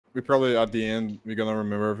we probably at the end we're gonna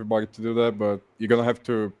remember everybody to do that, but you're gonna have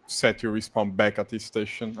to set your respawn back at this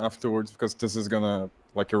station afterwards because this is gonna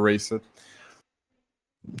like erase it.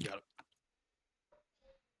 Got it.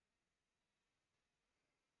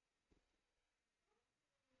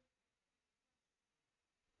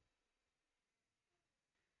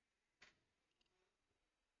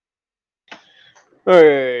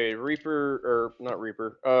 Okay, Reaper, or not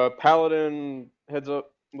Reaper, Paladin, heads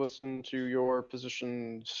up, listen to your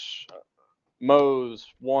positions. Mose,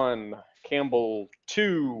 1, Campbell,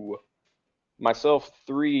 2, myself,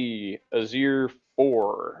 3, Azir,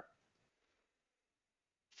 4.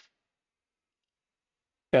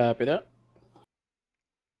 Copy that.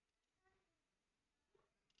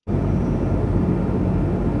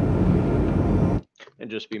 And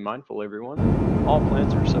just be mindful, everyone, all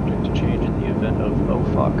plans are subject to change in the event of oh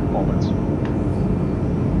fuck moments.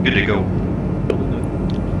 Good to go.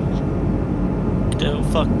 Oh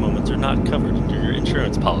fuck moments are not covered under your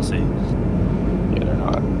insurance policy. Yeah, they're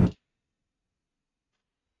not.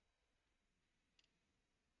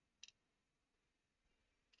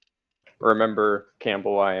 Remember,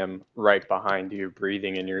 Campbell, I am right behind you,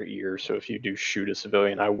 breathing in your ear, so if you do shoot a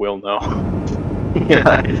civilian, I will know.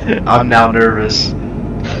 I'm now nervous.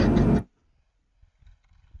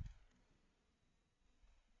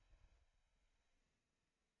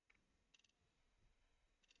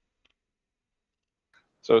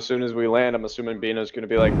 So as soon as we land, I'm assuming Bina's going to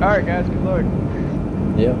be like, alright guys, good luck.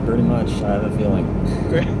 Yeah, pretty much. I have a feeling.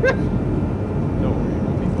 No, you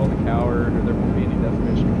won't be called a coward, or there won't be any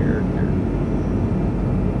definition of character.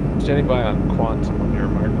 Standing by on quantum on your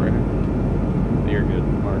mark, right? You're good,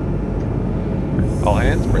 Mark. All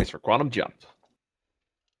hands, brace for quantum jump.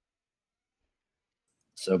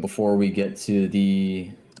 So before we get to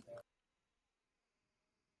the...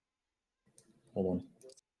 Hold on.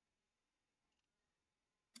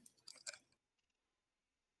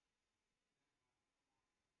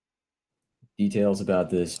 Details about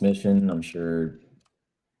this mission, I'm sure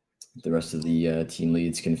the rest of the team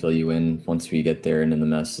leads can fill you in once we get there, and in the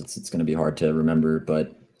mess it's going to be hard to remember,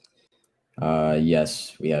 but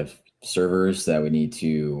yes, we have servers that we need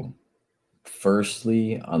to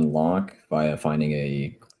firstly unlock via finding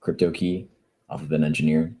a crypto key off of an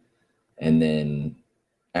engineer, and then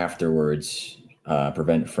afterwards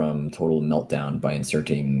prevent from total meltdown by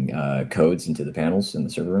inserting codes into the panels in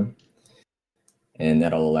the server room. And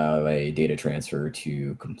that'll allow a data transfer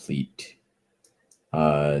to complete.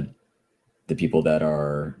 The people that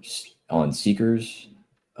are on Seekers,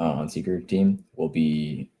 on Seeker team, will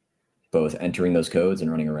be both entering those codes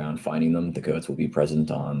and running around finding them. The codes will be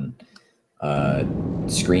present on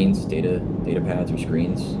screens, data pads or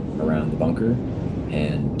screens around the bunker,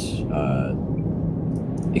 and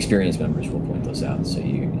experienced members will point those out so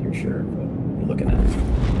you're sure of what you're looking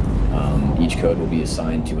at. Each code will be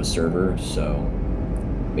assigned to a server, so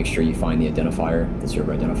make sure you find the identifier, the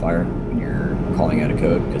server identifier, when you're calling out a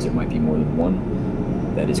code, because there might be more than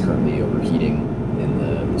one that is currently overheating in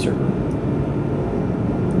the server.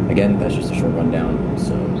 Again, that's just a short rundown,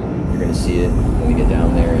 so you're going to see it when we get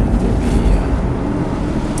down there, and it'll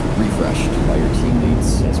be refreshed by your team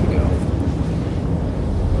leads as we go.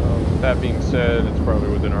 That being said, it's probably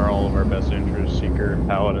within all of our best interests, Seeker and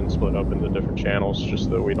Paladin split up into different channels, just so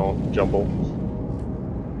that we don't jumble.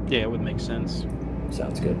 Yeah, it would make sense.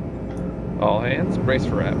 Sounds good. All hands, brace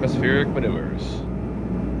for atmospheric maneuvers.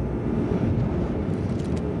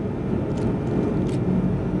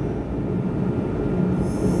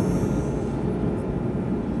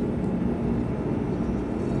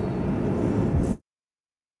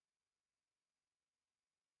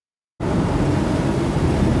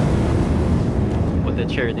 What did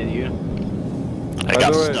Cherry do to you? I By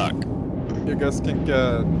got the way, stuck. You guys can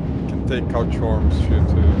take out charms too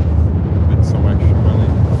to make some extra money.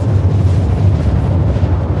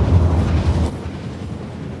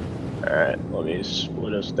 Alright, let me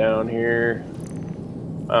split us down here.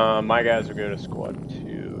 My guys will go to squad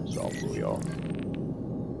 2, so I'll pull y'all.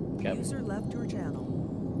 User left your channel.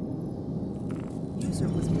 User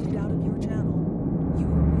was moved out of your channel. You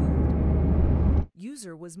were moved.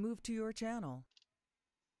 User was moved to your channel.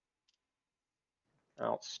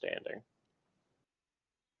 Outstanding.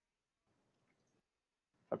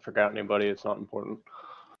 If I forgot anybody, it's not important.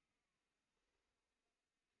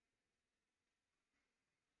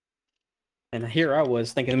 And here I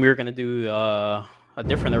was thinking we were going to do a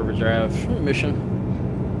different overdrive mission.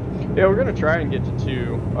 Yeah, we're gonna try and get to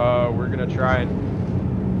 2. We're gonna try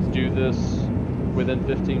and do this within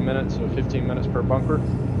 15 minutes, so 15 minutes per bunker.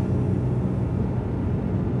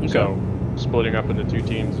 Okay. So splitting up into 2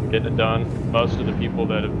 teams and getting it done. Most of the people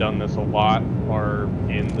that have done this a lot are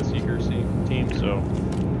in the Seeker team, so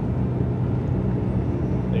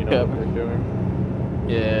they know what they're doing.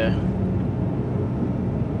 Yeah.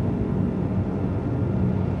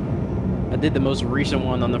 I did the most recent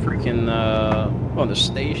one on the freaking on the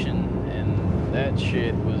station, and that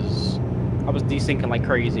shit was, I was desyncing like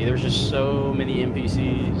crazy. There's just so many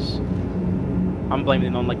NPCs. I'm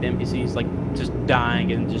blaming it on like the NPCs like just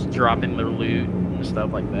dying and just dropping their loot and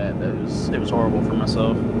stuff like that. It was horrible for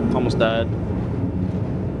myself. Almost died.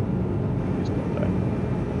 Please don't die.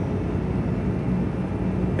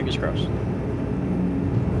 Fingers crossed.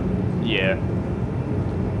 Yeah.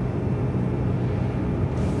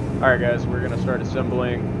 Alright guys, we're gonna start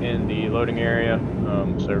assembling in the loading area,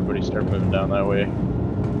 so everybody start moving down that way.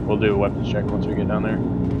 We'll do a weapons check once we get down there.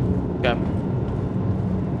 Okay.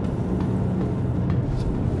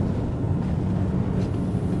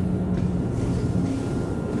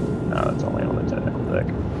 No, that's only on the technical deck.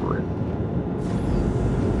 Rip.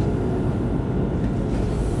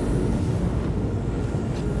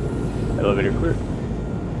 Elevator clear.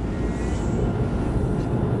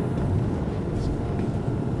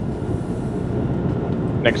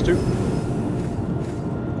 Next 2.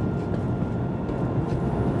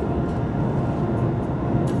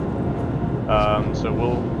 So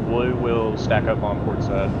we will stack up on port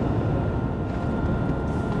side.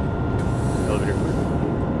 Elevator clear.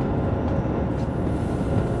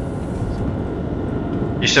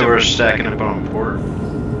 You said we're stacking up on port?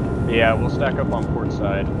 Yeah, we'll stack up on port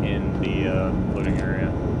side in the loading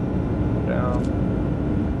area. Down.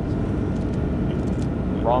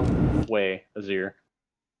 Wrong way, Azir.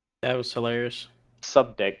 That was hilarious.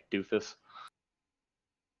 Subdeck, doofus.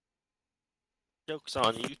 Joke's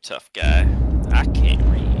on you, tough guy. I can't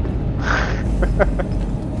read.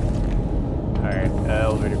 Alright,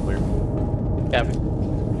 elevator clear. Copy.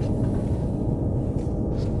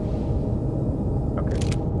 Okay.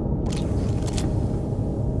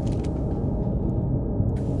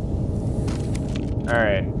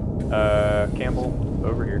 Alright, Campbell,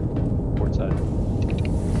 over here. Port side.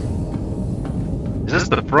 Is this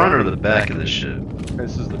the front or the back of the ship?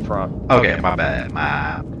 This is the front. Okay, my bad.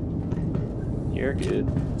 You're good.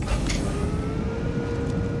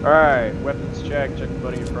 Alright, weapons check. Check the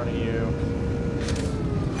buddy in front of you.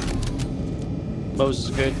 Bose is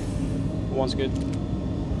good. 1's good.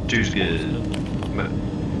 2's good.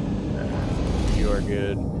 You are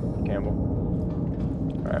good, Campbell.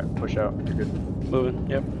 Alright, push out. You're good. Moving.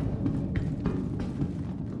 Yep.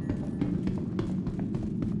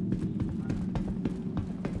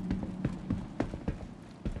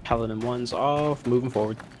 Paladin 1's off. Moving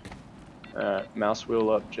forward. Mouse wheel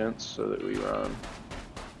up, gents, so that we run.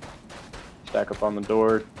 Stack up on the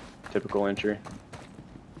door. Typical entry.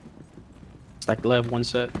 Stack left, 1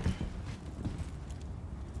 set.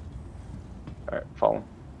 Alright, follow.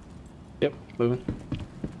 Yep. Moving.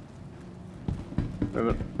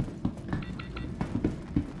 Move it.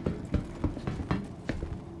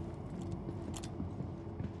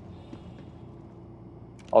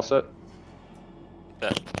 All set?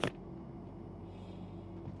 Bet.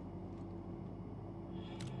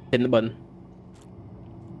 Hitting the button.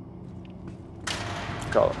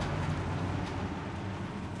 Call it.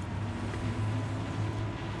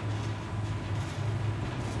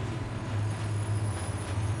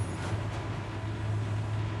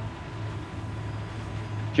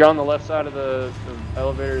 If you're on the left side of the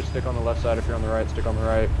elevator, stick on the left side. If you're on the right, stick on the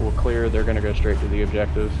right. We'll clear. They're going to go straight to the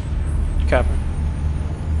objective. Copy.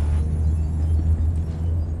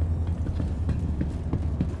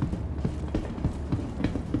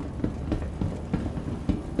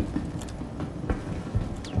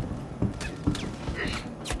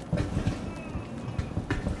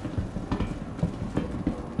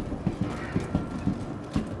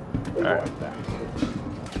 Alright.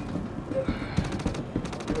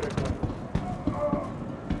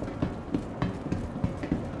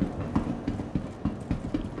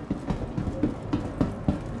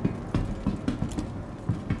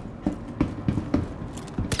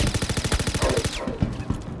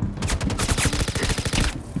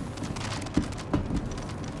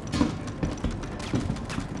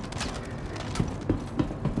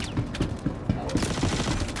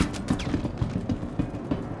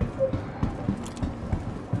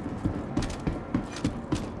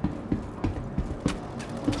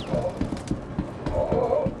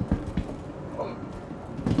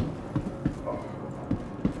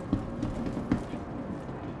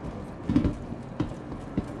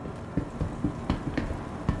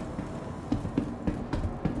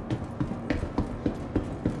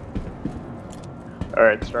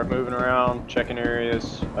 Alright, start moving around, checking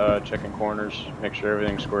areas, checking corners, make sure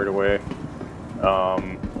everything's squared away.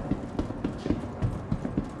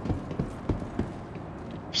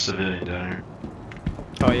 Civilian down here.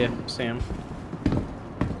 Oh yeah, Sam.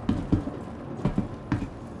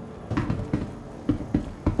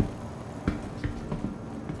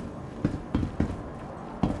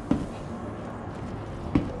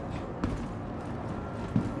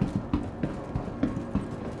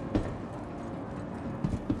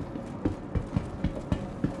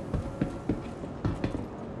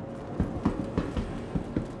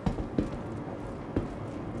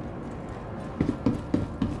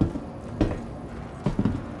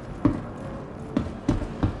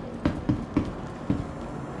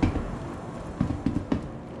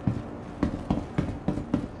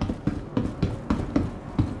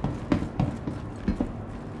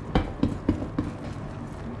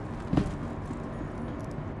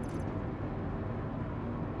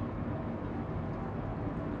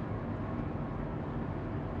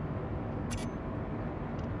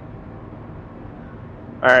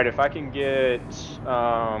 Alright, if I can get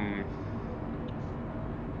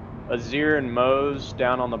Azir and Mose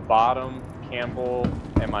down on the bottom, Campbell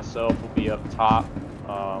and myself will be up top,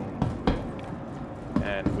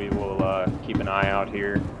 and we will keep an eye out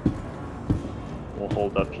here. We'll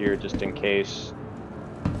hold up here just in case.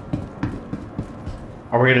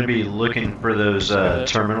 Are we going to be looking for those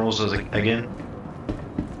terminals again?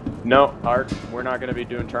 No, we're not going to be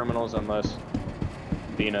doing terminals unless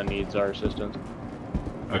Vina needs our assistance.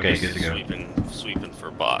 Okay, Just good to go. Sweeping for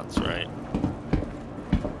bots, right?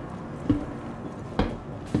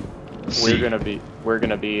 We're gonna be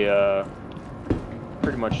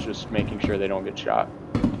pretty much just making sure they don't get shot,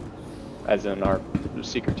 as in our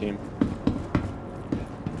secret team.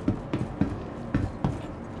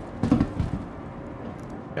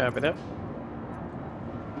 Copy that.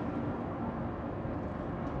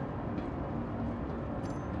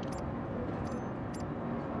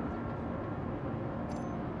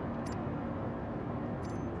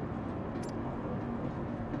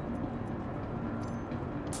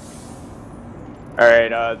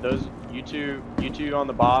 Alright, those you two on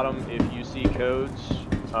the bottom, if you see codes,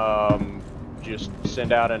 just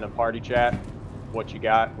send out in a party chat what you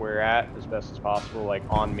got, where you're at, as best as possible, like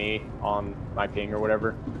on me, on my ping or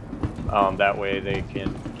whatever. That way they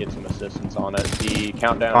can get some assistance on it. The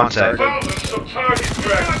countdown Contact.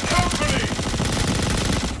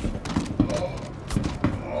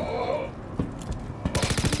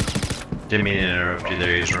 Didn't mean to interrupt you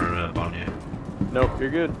there, he's running up on you. Nope,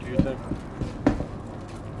 you're good. Do your thing.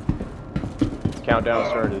 Countdown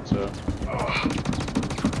started, so.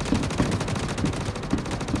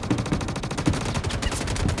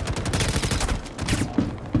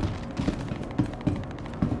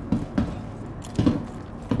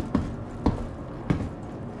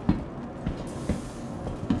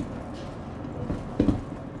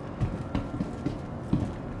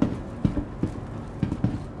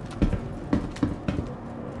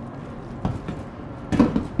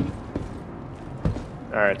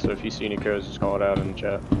 Alright, so if you see any codes, just call it out in the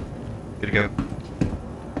chat. Good to go.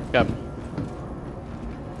 Yep.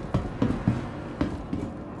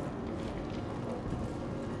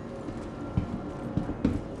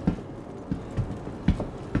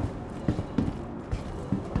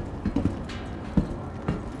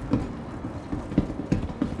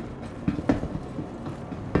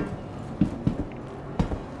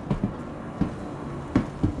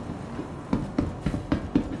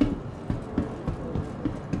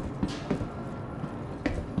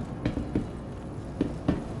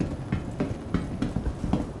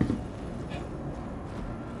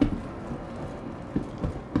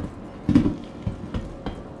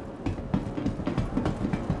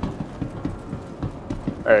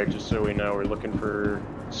 Alright, just so we know, we're looking for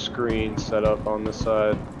screens set up on this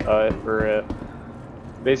side.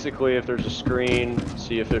 Basically, if there's a screen,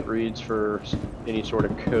 see if it reads for any sort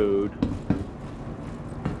of code.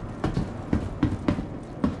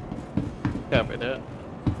 Copy that.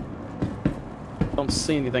 Don't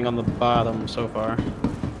see anything on the bottom so far.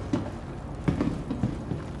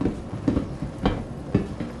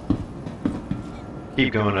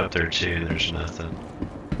 Keep going up there too, there's nothing.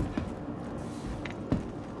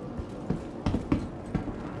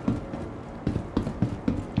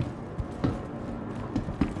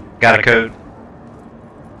 Got a code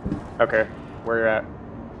Okay, where you're at?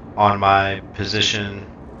 on my position,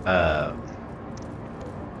 right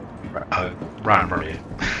in front of you.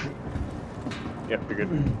 Yep, you're good.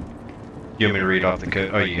 You want me to read off the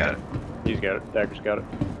code? Oh, you got it. He's got it. Dagger's got it.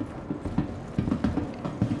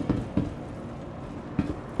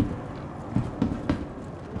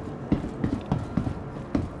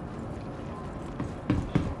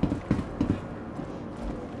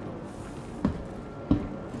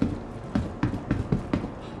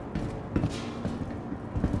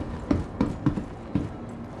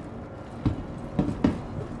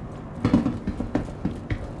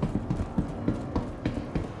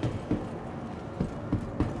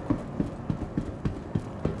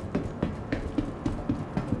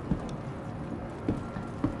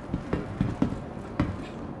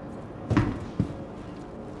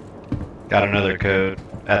 Got another code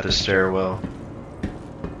at the stairwell.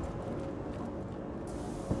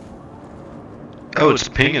 Oh, it's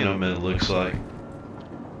pinging them, it looks like.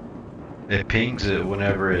 It pings it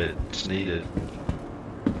whenever it's needed.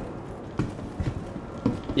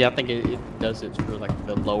 Yeah, I think it does it for like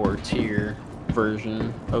the lower tier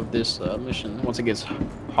version of this mission. Once it gets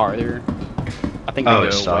harder, I think they Oh, go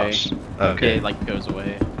it stops. away. Okay. Yeah, it like goes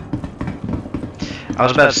away. I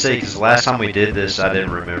was about to say, because last time we did this, I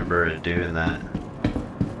didn't remember it doing that.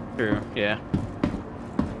 True. Yeah.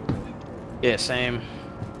 Yeah. Same.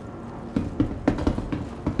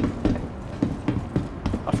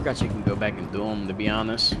 I forgot you can go back and do them. To be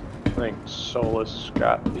honest. I think Solus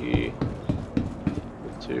got the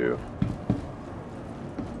 2.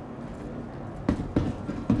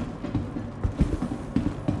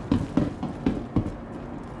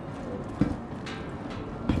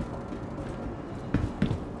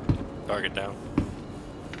 Target down.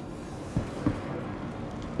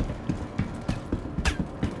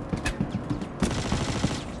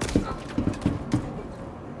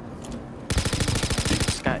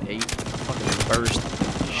 This got 8. Fucking burst.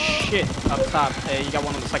 Shit. Up top. Hey, you got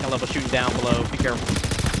one on the second level shooting down below. Be careful.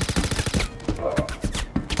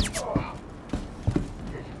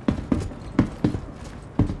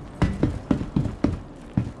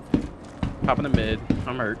 Top in the mid.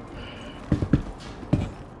 I'm hurt.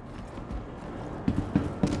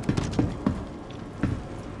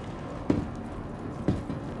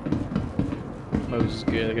 Moses is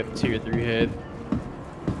good. I got the tier 3 head.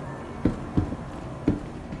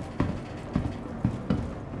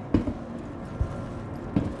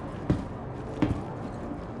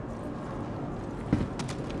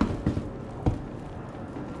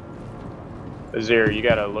 Azir, you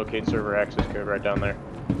got a locate server access code right down there.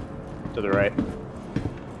 To the right.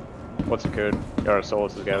 What's the code? Or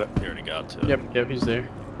Solus has got it. You already got to it. Yep, he's there.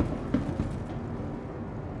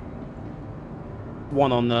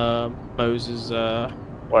 One on the Moses, Why,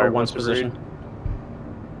 or what's one's the position.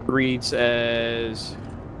 Reads as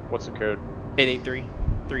What's the code?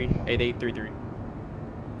 8833.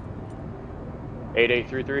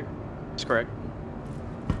 8833? That's correct.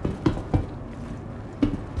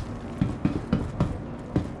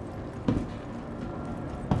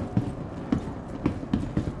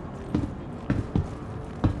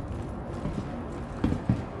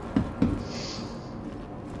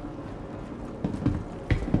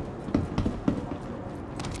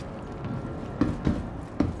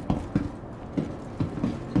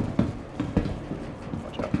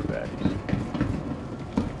 Watch out for baddies.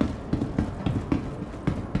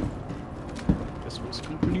 This one's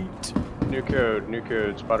complete. New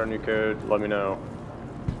code, spotter new code, let me know.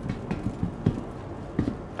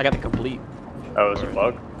 I got the complete. Oh, is it a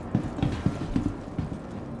bug?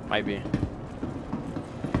 Might be.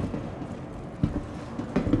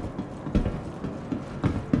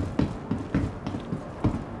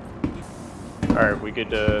 Alright, we good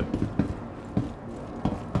to...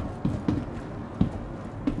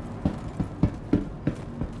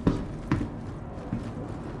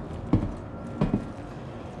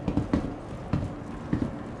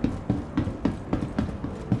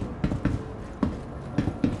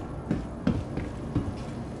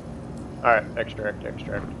 Alright, extract.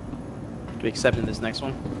 We accepting this next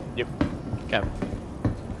one? Yep. Okay.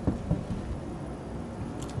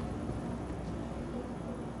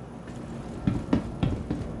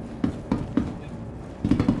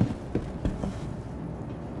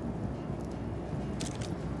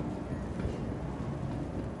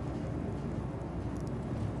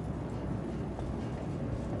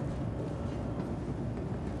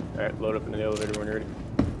 Alright, load up in the elevator when you're ready.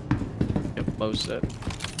 Yep, low set.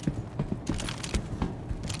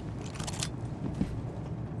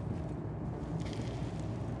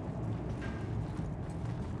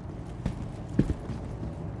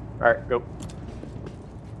 Alright, go.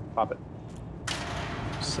 Pop it.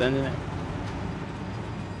 Sending it.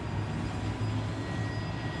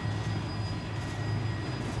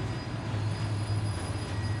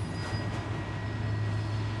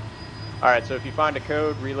 Alright, so if you find a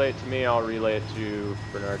code, relay it to me, I'll relay it to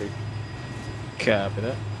Bernardi. Copy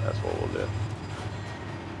that. That's what we'll do.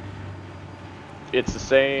 It's the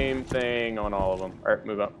same thing on all of them. Alright,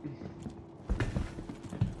 move up.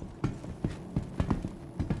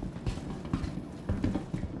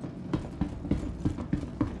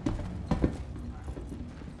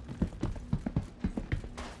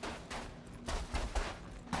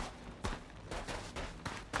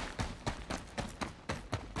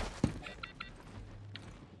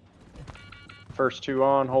 First 2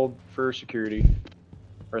 on, hold for security.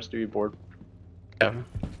 Rest of you board. Yeah.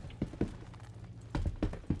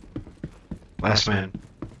 Last man.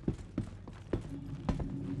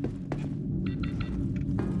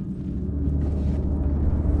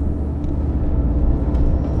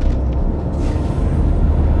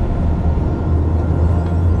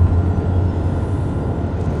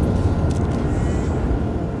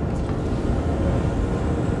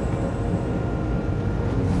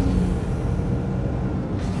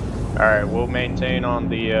 Alright, we'll maintain on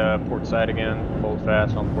the port side again. Hold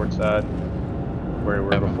fast on port side. Where we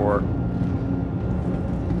were before.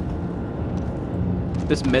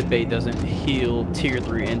 This medbay doesn't heal tier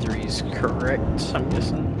 3 injuries, correct? I'm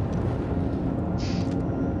guessing.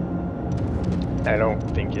 I don't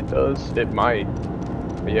think it does. It might.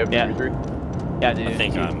 But you have Yeah. tier 3? Yeah, dude. I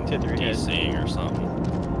think I'm tier 3 hit. DCing or something.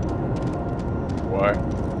 Why?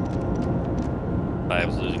 I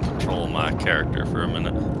was losing control of my character for a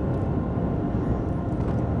minute.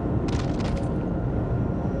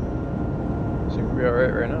 Seem to be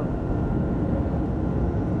alright right now.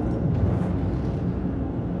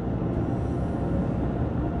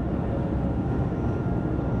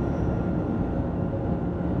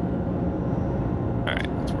 Alright,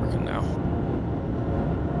 it's working now.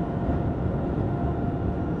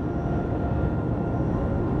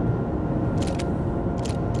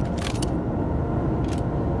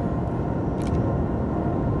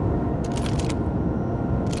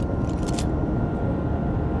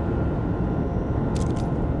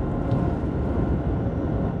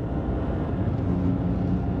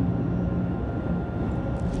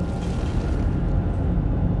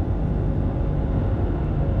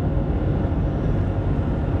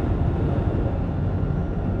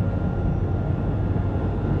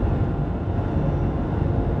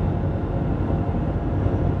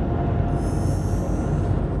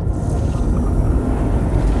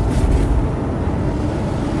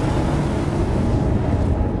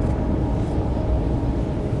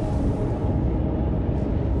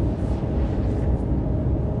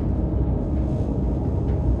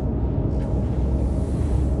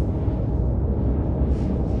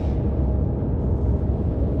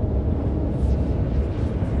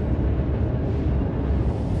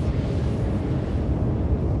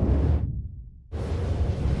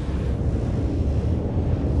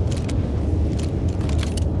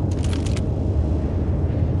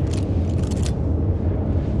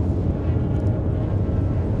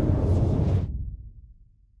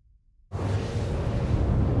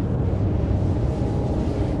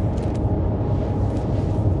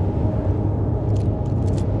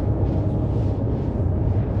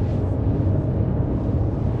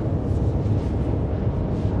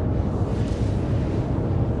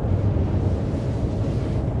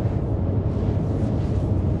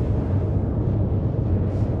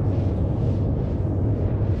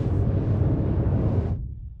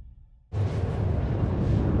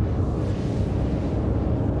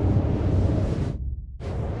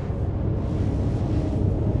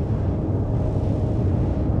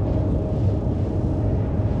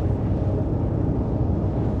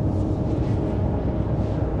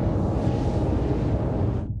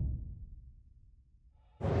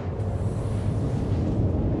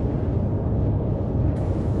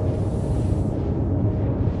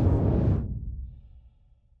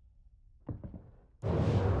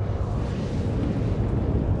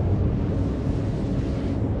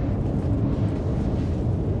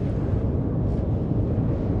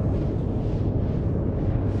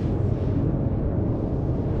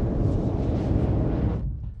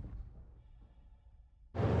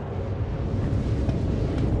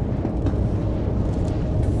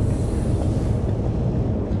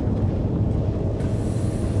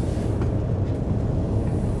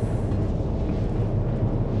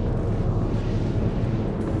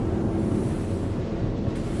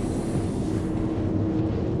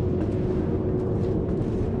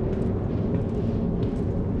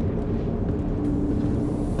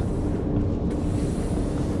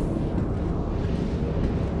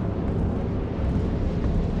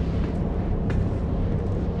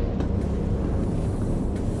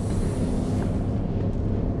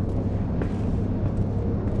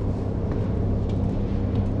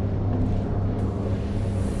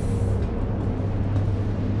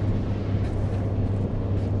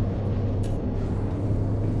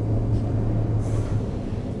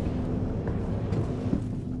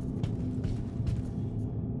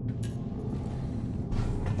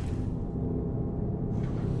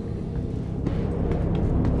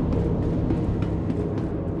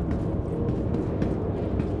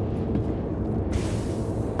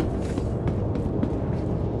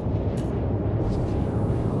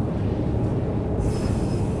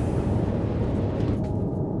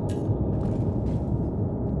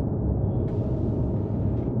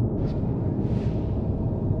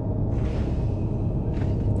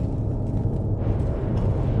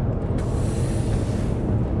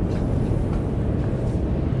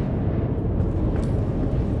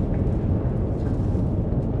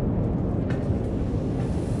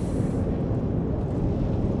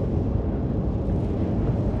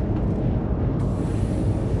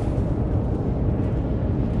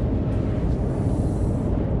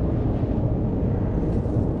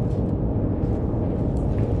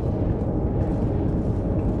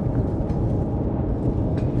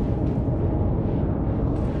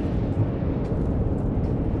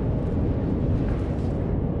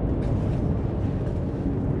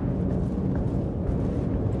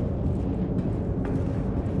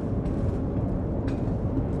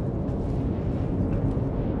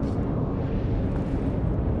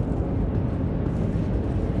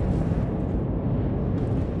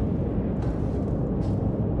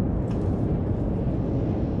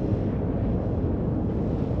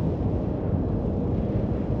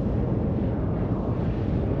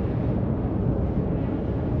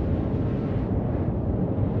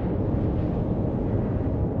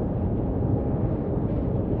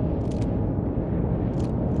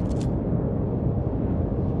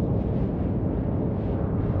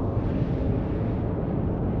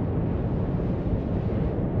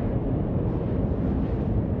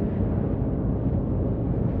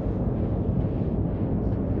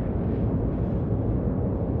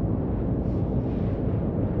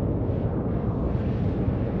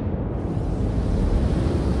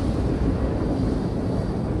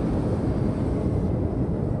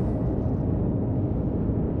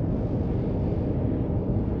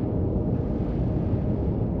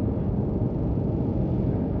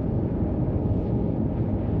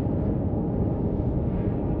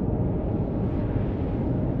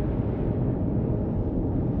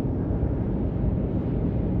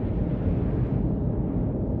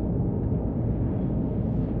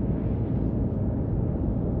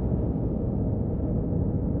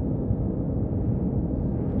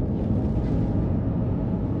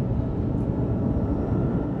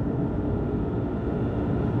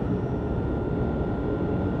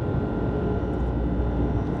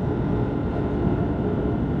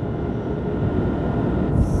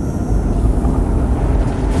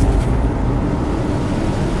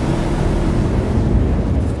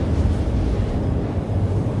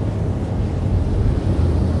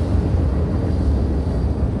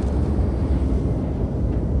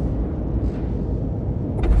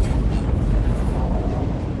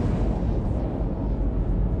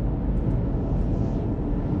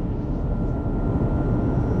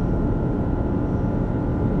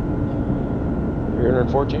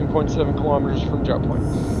 14.7 kilometers from drop point.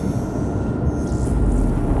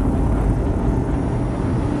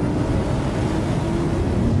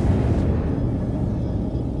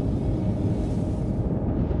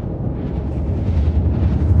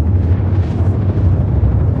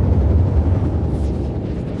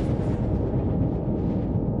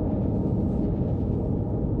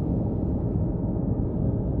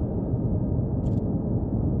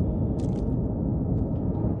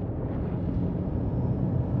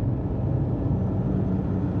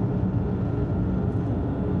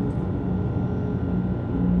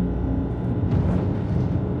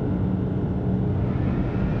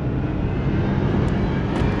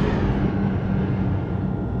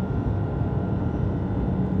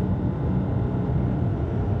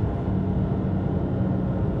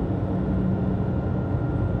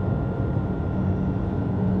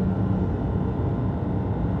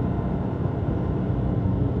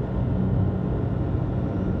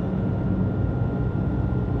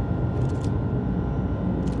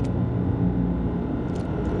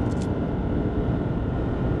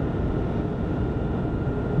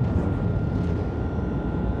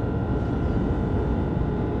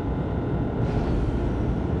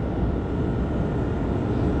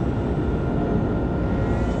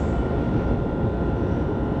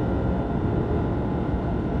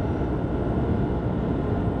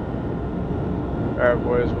 Alright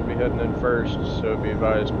boys, we'll be heading in first, so be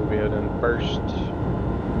advised we'll be heading in first.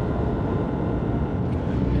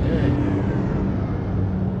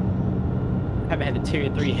 Haven't had a tier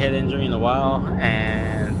 3 head injury in a while,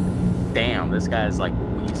 and damn, this guy's like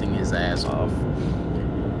wheezing his ass off.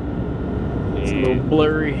 It's a little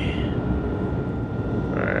blurry.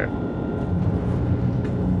 Alright.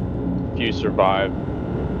 If you survive,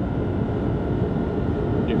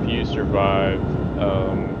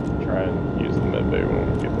 try and use the med bay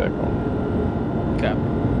when we get back home. Okay.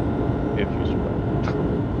 If you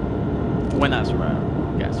survive. When I survive.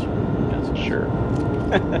 Gotcha. Sure.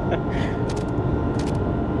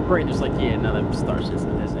 Right, just like, yeah, none of Star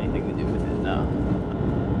System has anything to do with it. No.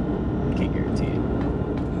 Can't guarantee it.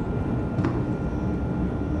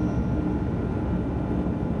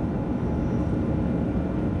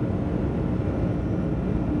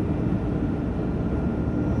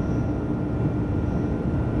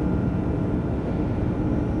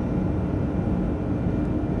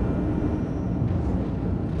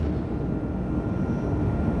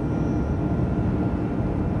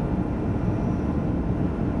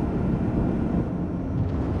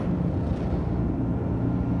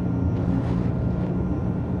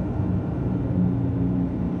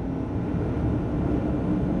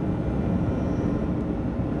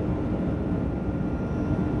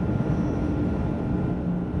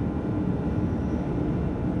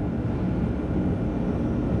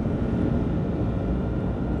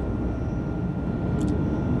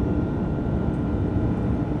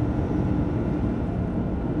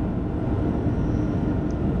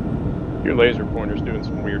 Your laser pointer's doing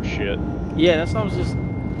some weird shit. Yeah, that's what I was just.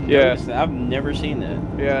 Yeah. noticing. I've never seen that.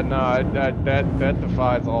 Yeah, no, that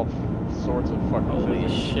defies all sorts of fucking Holy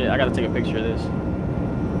physics. shit! I gotta take a picture of this.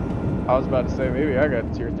 I was about to say, maybe I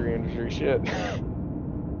got tier 3 industry shit.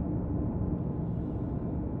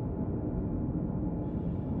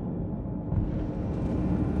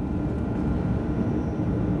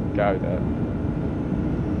 Copy that.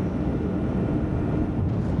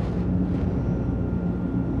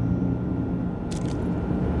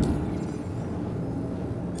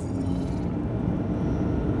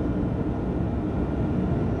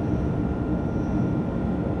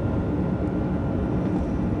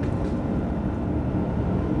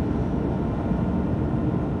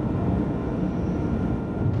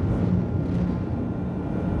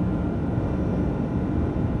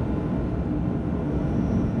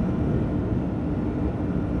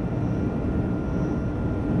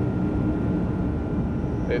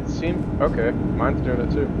 It seemed okay. Mine's doing it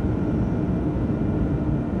too.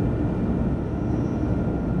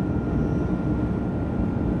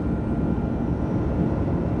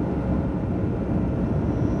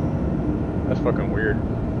 That's fucking weird.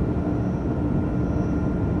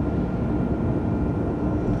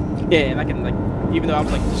 Yeah, and I can like, even though I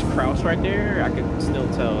was like just crouched right there, I could still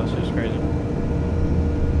tell. It's just crazy.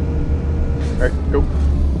 All right, go.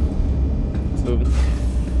 Moving.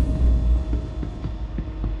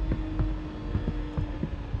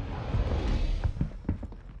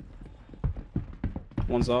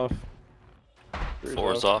 One's off.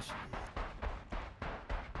 4's off.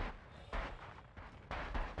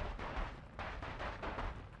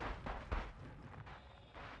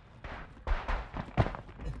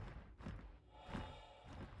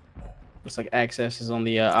 Looks like access is on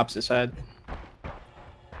the opposite side.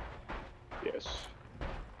 Yes.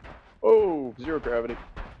 Oh, 0 gravity.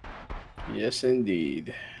 Yes,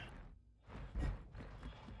 indeed.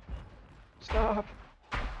 Stop.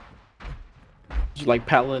 Would you like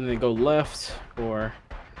Paladin to go left or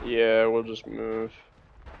Yeah, we'll just move.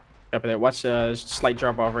 copy that? Watch slight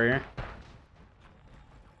drop off right here.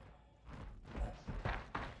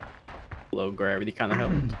 Low gravity kind of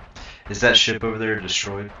helped. Is that ship over there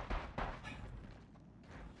destroyed?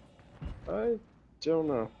 I don't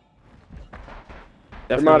know.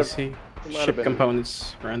 Definitely have- see There might have ship been.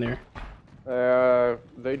 components around there.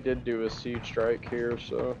 They did do a siege strike here,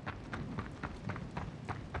 so.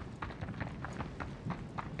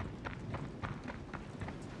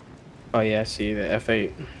 Oh yeah, I see the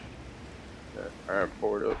F8. Yeah, alright,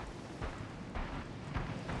 board up.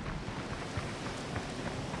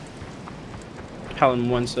 Paladin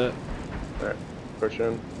 1 set. Alright, push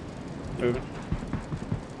in. Moving.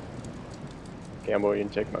 Campbell, you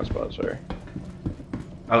can take my spot, sorry.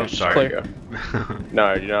 Oh, sorry. Clear.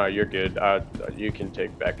 No, you're good. You can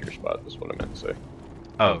take back your spot, that's what I meant to say.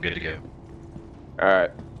 Oh, good to go.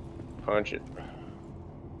 Alright, punch it.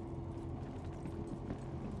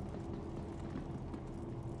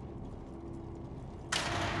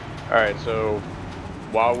 Alright, so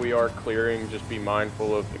while we are clearing, just be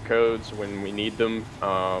mindful of the codes when we need them.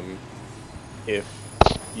 If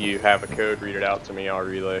you have a code, read it out to me, I'll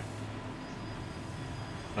relay.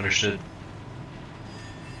 Understood.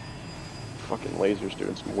 Fucking laser's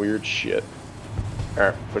doing some weird shit.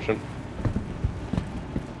 Alright, push him.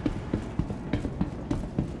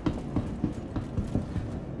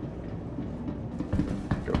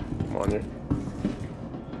 Go, come on you.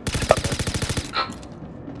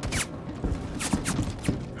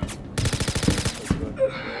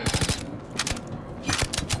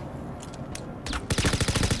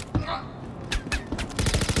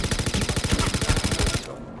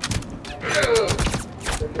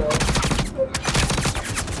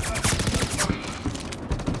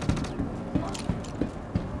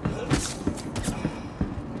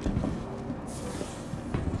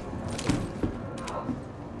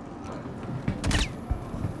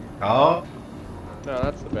 Oh, No,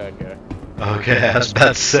 that's the bad guy. okay, I was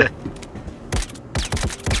about to say.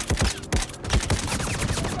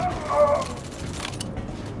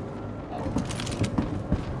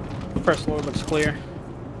 First floor looks clear.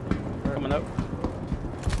 Coming up.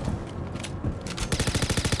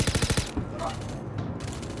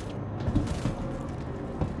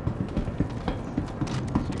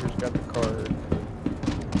 Seeger's got the card.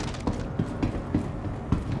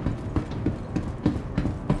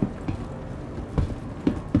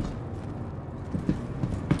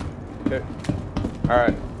 Okay.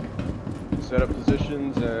 Alright. Set up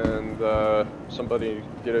positions and somebody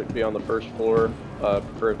be on the first floor.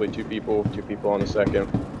 Preferably 2 people on the second.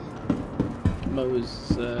 Mo's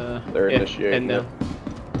They're yeah, initiating heading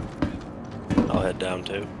down. I'll head down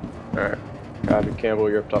too. Alright. Copy, Campbell,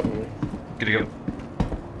 you're up top of me. Good to go.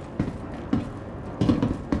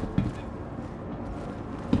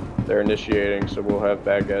 They're initiating, so we'll have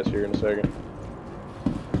bad guys here in a second.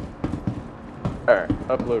 Alright,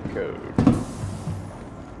 upload code.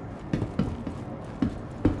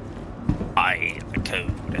 I the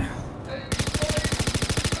code.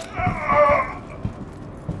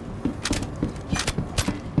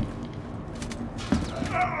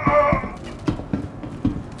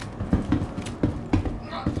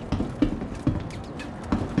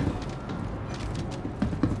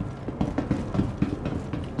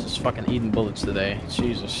 Just fucking eating bullets today.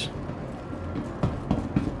 Jesus.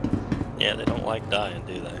 Yeah, they don't like dying,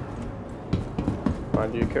 do they?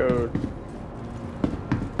 Find you a code.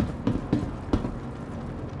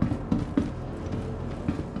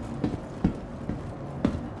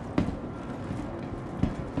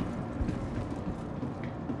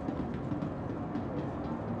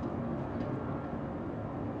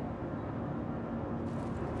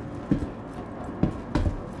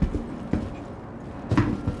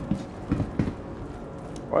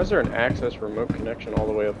 Why is there an access remote connection all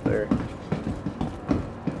the way up there?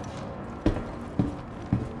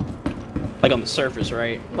 Like on the surface,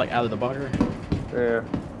 right? Like out of the bunker. Yeah.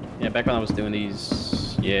 Yeah, back when I was doing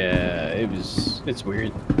these, yeah, it's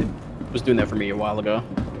weird. It was doing that for me a while ago.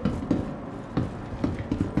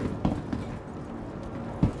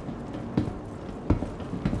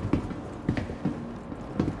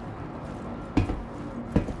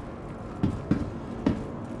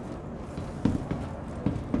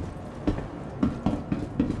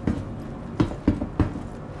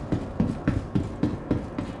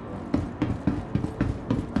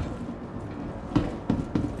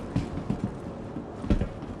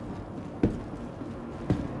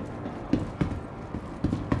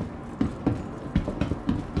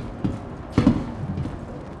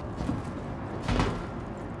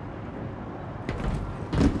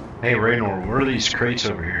 Hey Raynor, what are these crates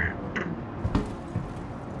over here?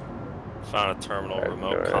 Found a terminal I have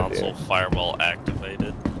remote no console idea. firewall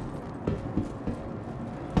activated.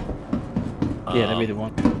 Yeah, that'd be the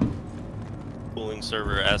one. Pooling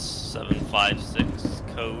server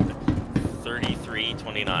S756, code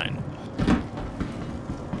 3329.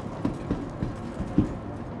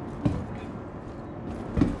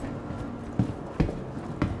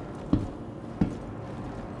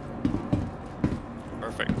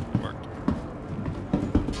 Perfect, it worked.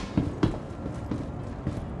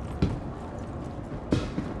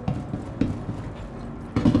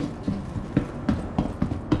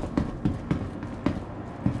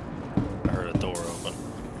 I heard a door open.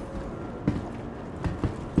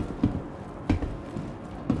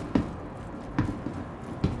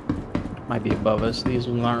 Might be above us. These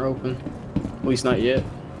ones aren't open. At least not yet.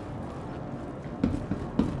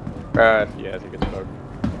 Yeah, I think it's bugged.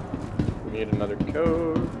 We need another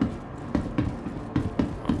code.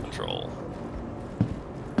 On patrol.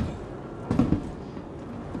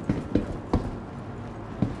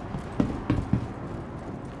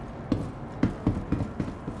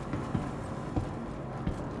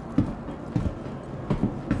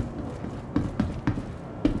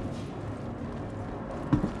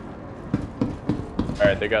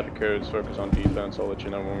 Alright, they got the codes. Focus on defense. I'll let you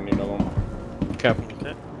know when we need them. Copy.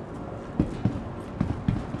 Okay.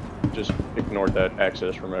 Just ignored that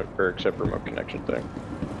access remote or accept remote connection thing.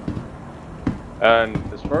 And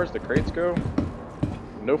as far as the crates go,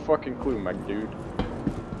 no fucking clue, my dude.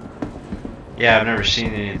 Yeah, I've never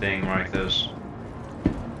seen anything like this.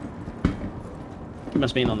 You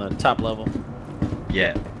must mean on the top level.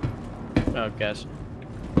 Yet. Oh, gosh.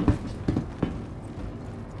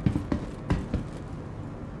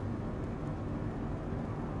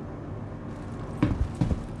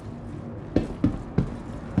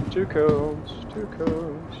 Two codes, two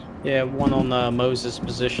codes. Yeah, one on Moses'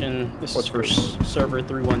 position. This What's is for server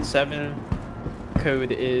 317.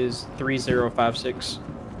 Code is 3056.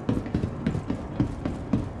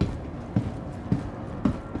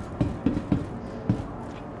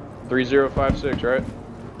 Three 3056, right?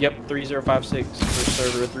 Yep, 3056 for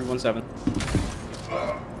server 317.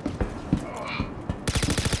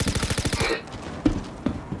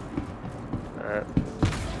 Alright.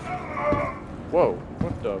 Whoa,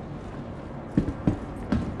 what the?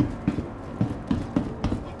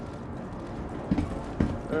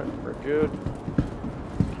 Alright, we're good.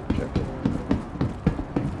 Keep checking.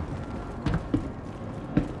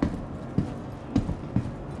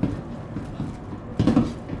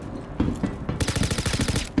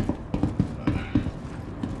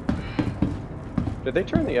 Did they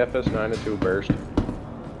turn the FS9 into a burst?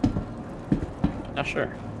 Not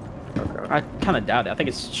sure. Okay. I kind of doubt it. I think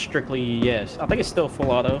it's strictly yes. I think it's still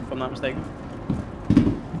full auto, if I'm not mistaken.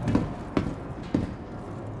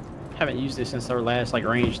 Haven't used it since our last like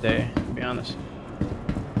range day, to be honest.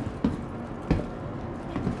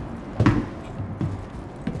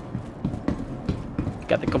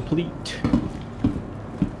 Got the complete.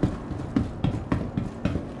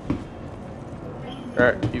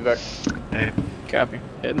 Alright, evac. Hey, Copy.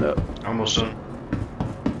 Heading up. almost done.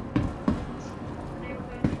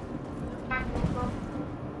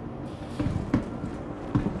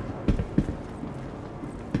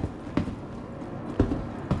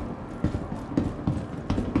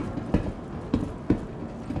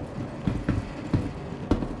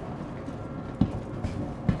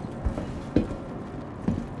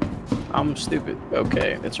 I'm stupid.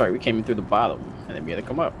 Okay, that's right. We came in through the bottom, and then we had to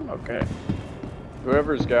come up. Okay.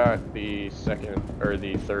 Whoever's got the second or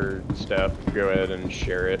the third step, go ahead and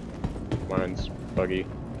share it. Mine's buggy.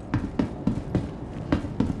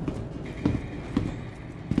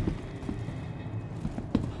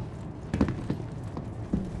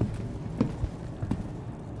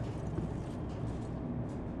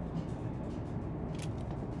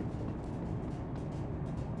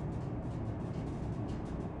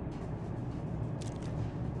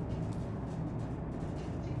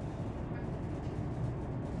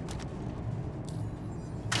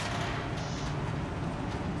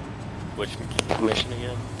 Which mission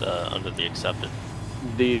again? Under the accepted.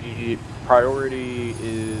 The priority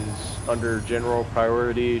is under general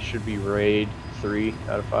priority, should be raid 3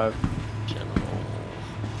 out of 5. General.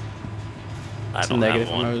 I It's a don't negative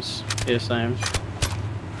have for one. most. Yeah, same.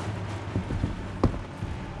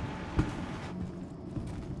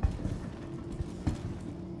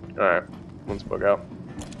 Alright, let's bug out.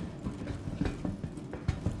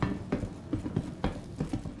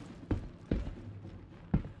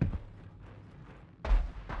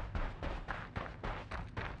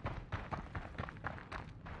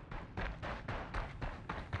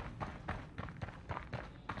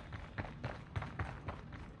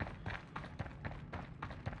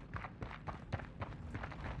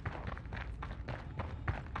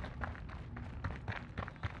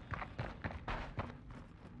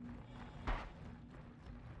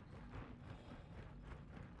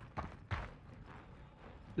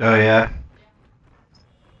 Oh yeah.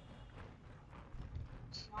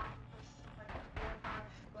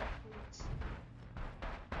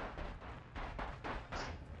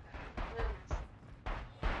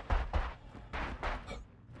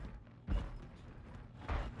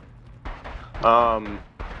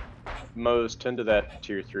 Mo's tend to that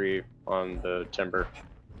tier 3 on the timber.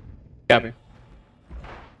 Copy.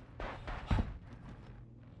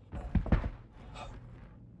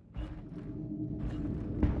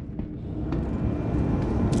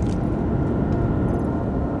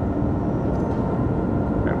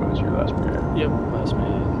 And Mo's your last minute. Yep, last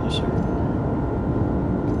man. Yes, sir.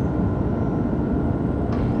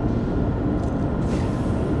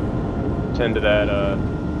 Tend to that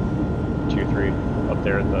tier 3 up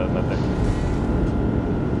there at the mythic.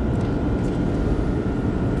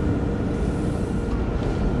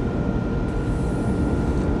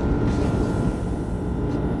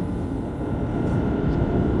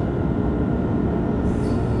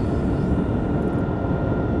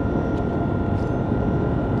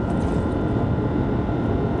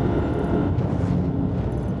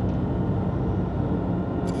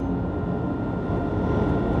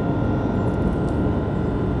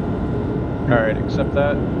 Alright, accept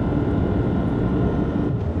that.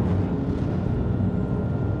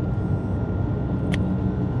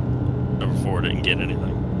 Number 4 didn't get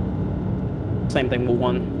anything. Same thing with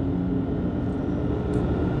 1.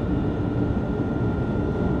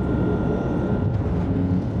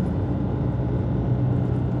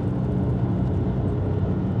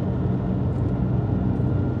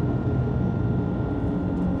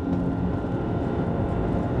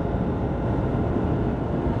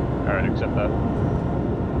 Alright, accept that.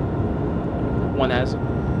 1 has it.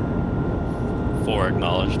 4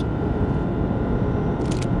 acknowledged.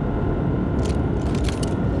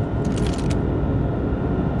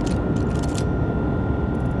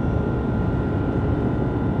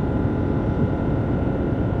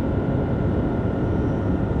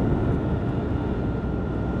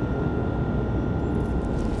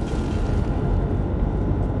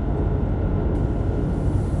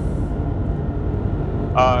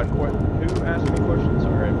 Who asked me questions?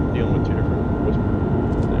 Sorry, I'm dealing with 2 different whisper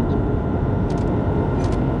things.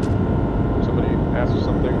 Somebody asked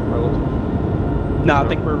something relative? No, I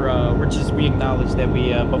think we acknowledge that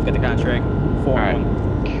we both get the contract for Alright,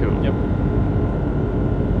 1. cool. Yep.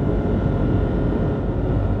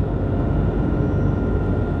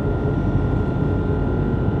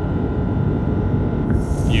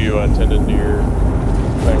 You attended to your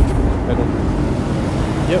thing, Edwin?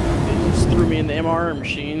 Yep. They just threw me in the MRR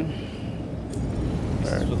machine.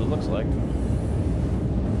 This is what it looks like. I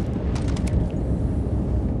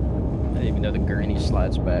didn't even know the gurney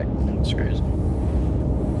slides back. It's crazy.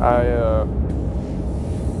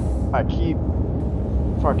 I keep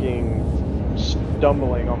fucking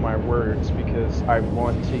stumbling on my words because I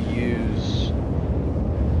want to use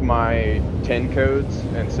my 10 codes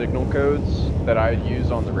and signal codes that I use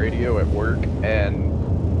on the radio at work, and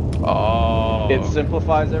it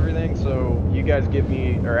simplifies everything. So you guys give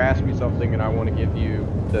me or ask me something and I want to give you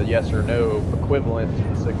the yes or no equivalent to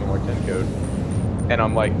the signal or 10 code, and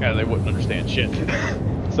I'm like, they wouldn't understand shit.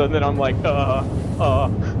 So then I'm like,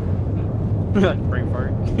 Brain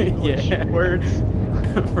fart. Yeah. words.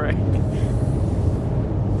 Right.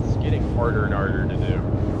 It's getting harder and harder to do.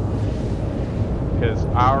 Because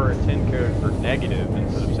our 10 code for negative,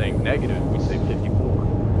 instead of saying negative, we say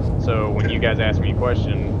 54. So when you guys ask me a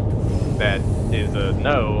question that is a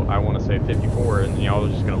no, I want to say 54, and y'all are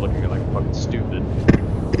just going to look at me like I'm fucking stupid.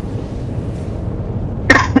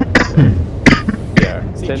 Yeah.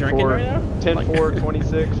 Is he 10 drinking 4, right now? 10 Like- 4,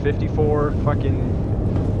 26, 54, fucking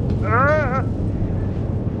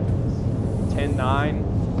 10 9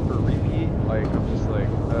 for repeat. Like, I'm just like,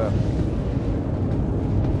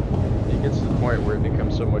 it gets to the point where it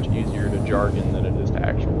becomes so much easier to jargon than it is to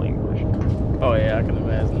actual English. Oh yeah, I can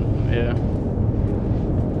imagine. Yeah.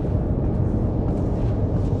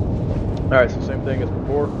 Alright, so same thing as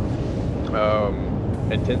before.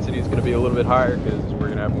 Intensity is going to be a little bit higher because we're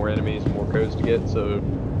going to have more enemies and more codes to get, so,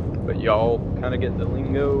 but y'all kind of get the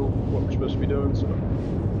lingo, what we're supposed to be doing, so.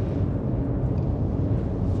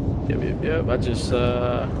 Yep. I just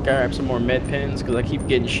grabbed some more med pens because I keep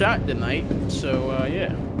getting shot tonight. So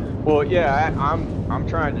yeah. Well, yeah, I'm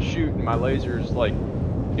trying to shoot and my laser's like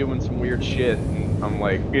doing some weird shit, and I'm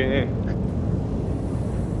like, eh.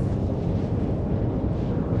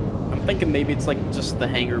 I'm thinking maybe it's like just the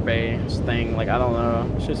hangar bay thing. Like I don't know.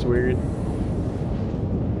 It's just weird.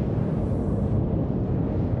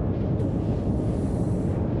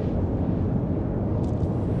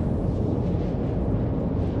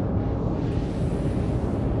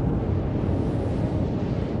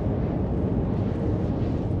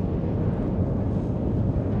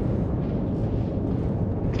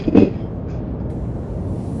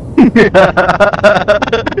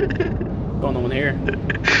 Going on here?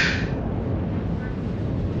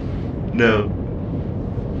 No.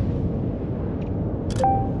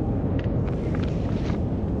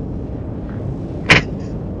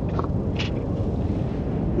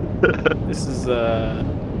 This is a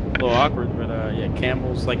little awkward, but yeah,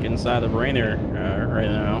 Campbell's like inside of Rainer right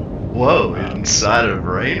now. Whoa, inside of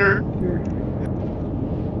Rainer?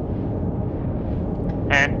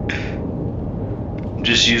 I'm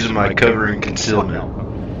just using my cover and concealment.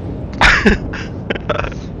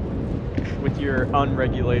 With your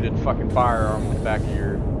unregulated fucking firearm on the back of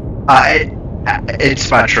your... It's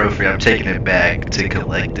my trophy. I'm taking it back to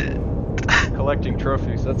collect it. Collecting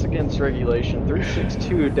trophies, that's against regulation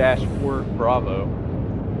 362-4 Bravo.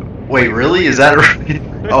 Wait, really? Is that right?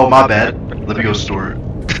 Oh, my bad. Let me go store it.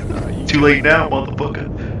 Too late now, motherfucker.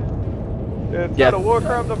 It's Yeah. not a war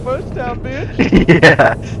crime the first time, bitch.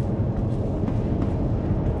 Yeah.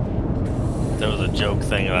 There was a joke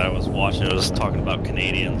thing that I was watching. It was talking about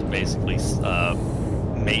Canadians basically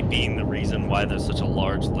may being the reason why there's such a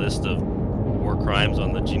large list of war crimes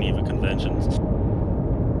on the Geneva Conventions.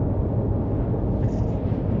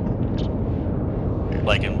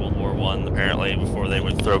 Like in World War I, apparently, before they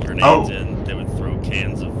would throw grenades in, they would throw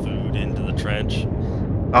cans of food into the trench,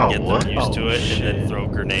 Oh, get what? them used to it, shit. and then throw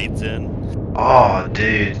grenades in. Oh,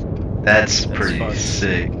 dude. That's pretty fucked.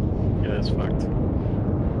 sick. Yeah, that's fucked.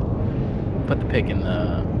 Put the pic in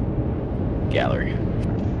the gallery.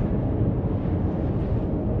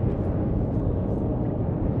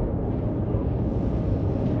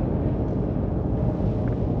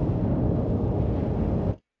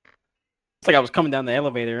 It's like I was coming down the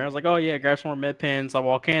elevator. And I was like, "Oh yeah, grab some more med pens." I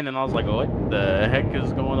walk in and I was like, "What the heck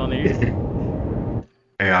is going on here?"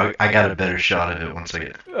 Here, I got a better shot of it once I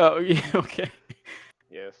get. Oh yeah, okay.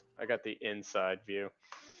 Yes, I got the inside view.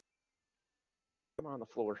 Come on the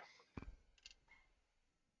floor.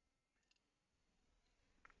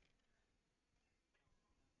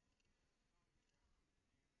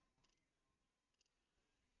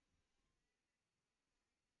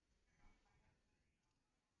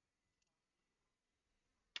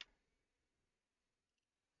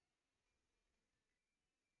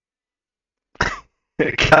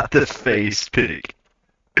 Got the face pick.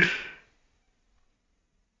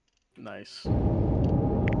 Nice.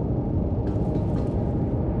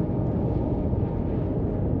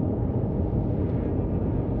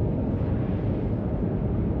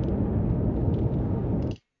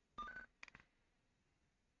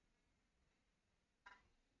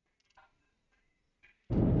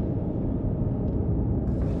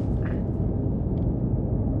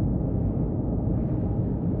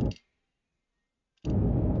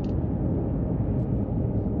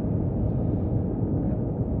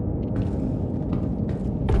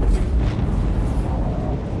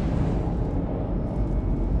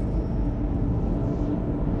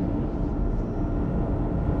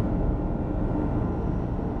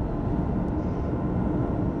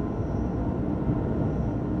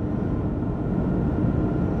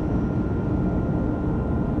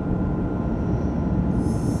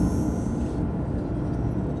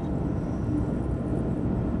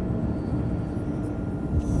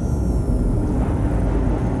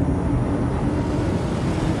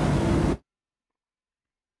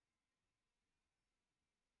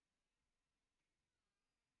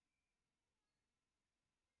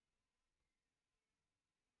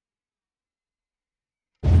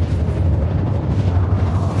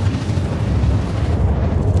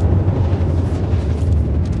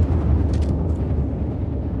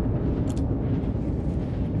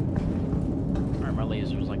 Alright, my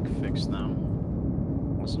laser's like fixed now.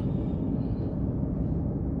 Awesome.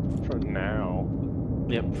 For now.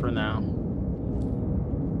 Yep, for now.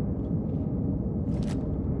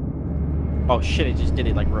 Oh shit, it just did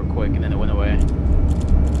it like real quick and then it went away.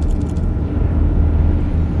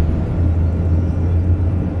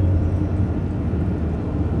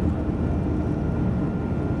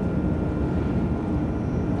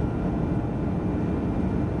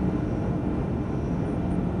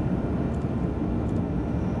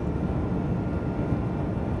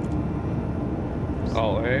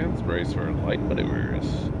 All hands brace for light maneuvers.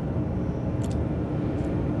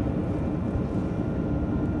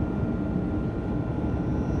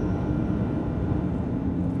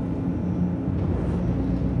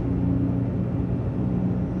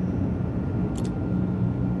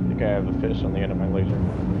 I think I have the fish on the end of my laser.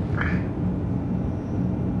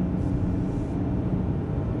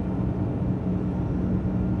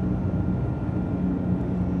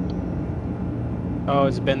 Oh,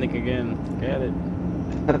 it's bending again. Look at it.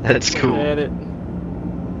 That's Look cool. at it.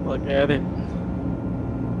 Look at it.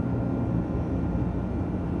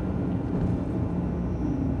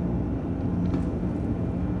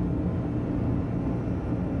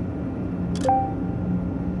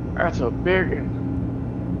 That's a big one.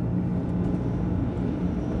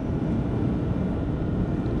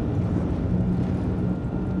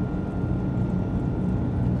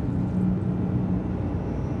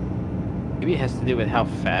 Maybe it has to do with how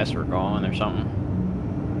fast we're going or something.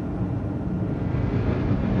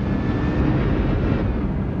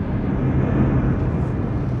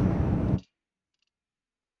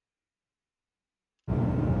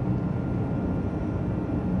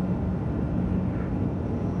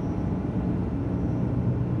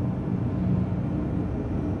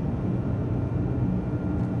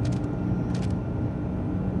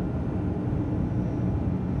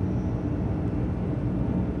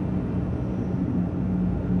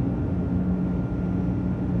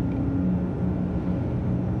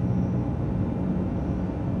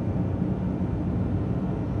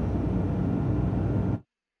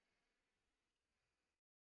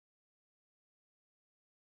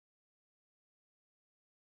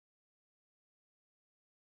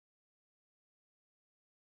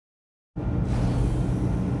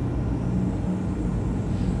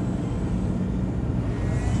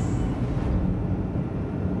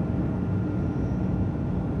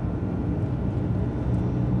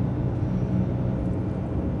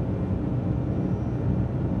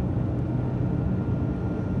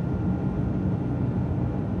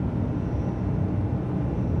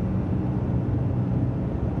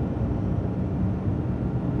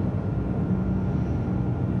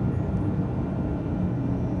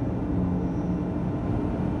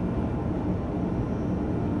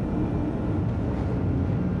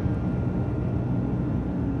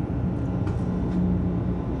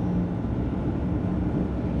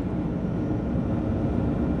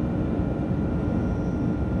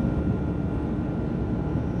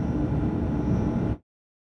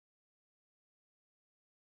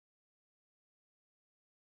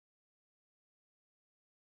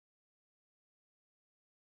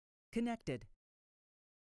 Connected.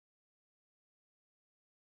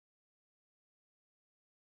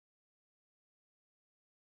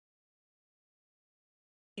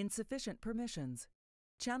 Insufficient permissions.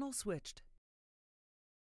 Channel switched.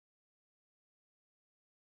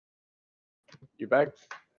 You back?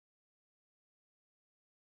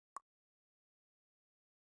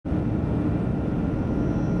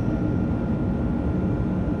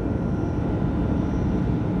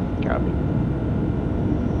 Copy.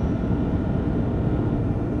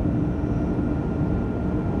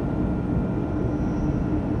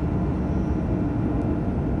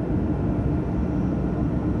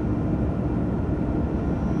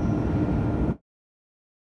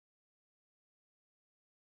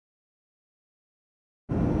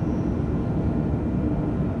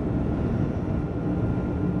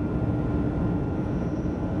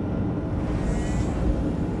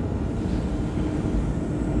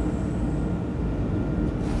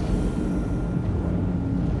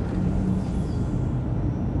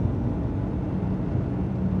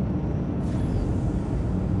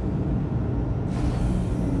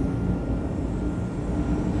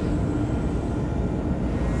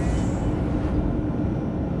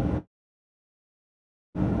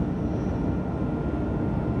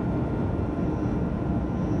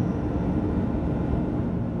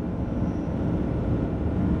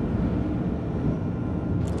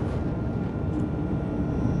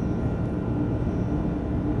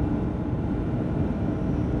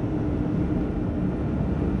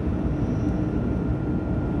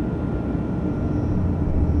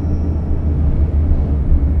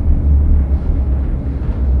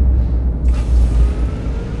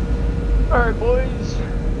 Alright, boys.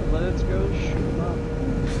 Let's go shoot 'em up.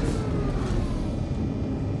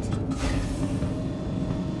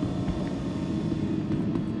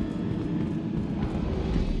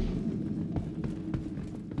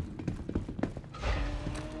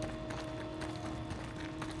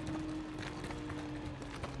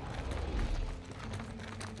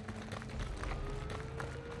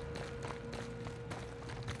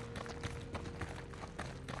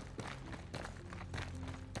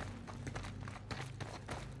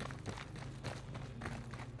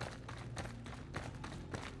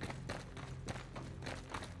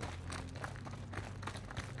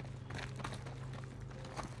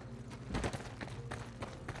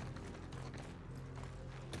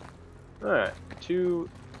 Alright, to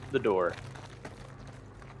the door.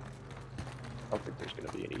 I don't think there's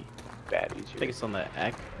gonna be any baddies I think here. it's on the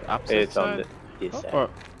opposite It's side. on the this side. Or,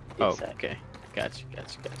 oh, This side. okay. Gotcha.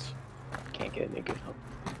 Can't get any good help.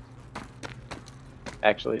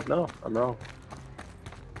 Actually, no, I'm wrong.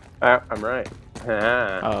 I'm right.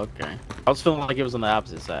 Alright, Oh, okay. I was feeling like it was on the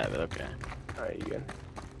opposite side, but okay. you good.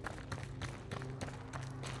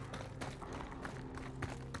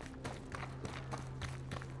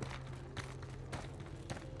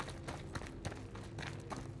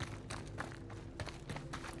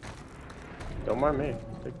 Don't mind me.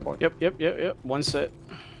 Take point. Yep. One set.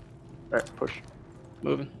 Alright, push.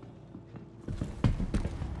 Moving.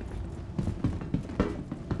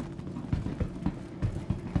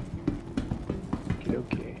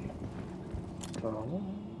 Okay.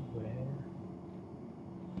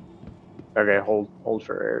 Okay, hold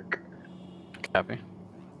for Eric. Copy.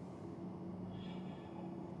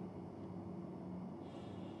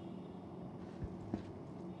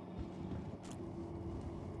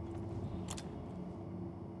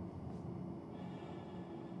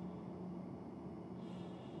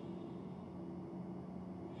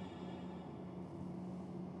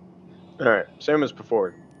 Alright, same as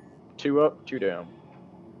before. 2 up, 2 down.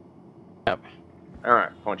 Yep.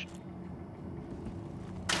 Alright, punch.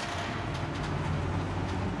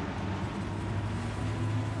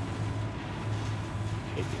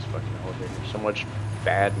 Hate these fucking elevators. So much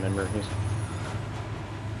bad memories.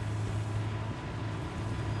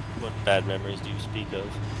 What bad memories do you speak of?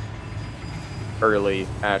 Early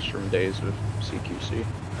Ashram days of CQC.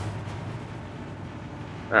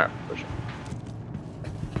 Alright, push it.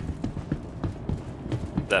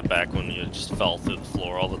 That back when you just fell through the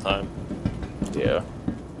floor all the time? Yeah.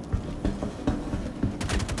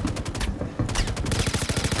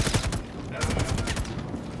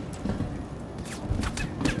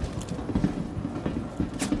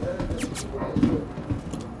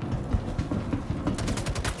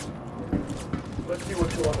 Let's see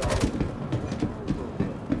what's going on.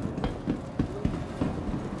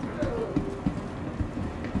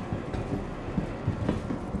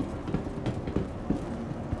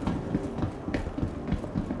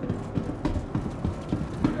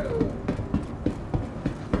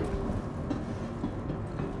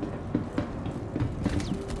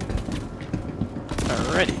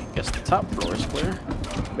 Alrighty, guess the top floor is clear.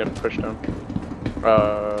 Gonna push down.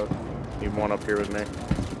 Need one up here with me.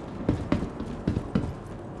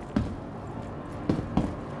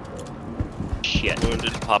 Shit.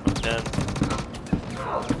 Wounded, popping 10.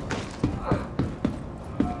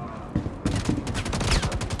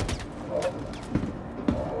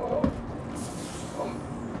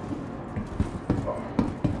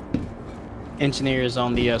 Engineers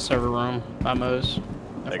on the server room by Mo's.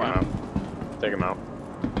 Take him out. Take him out.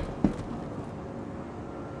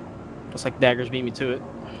 Looks like daggers beat me to it.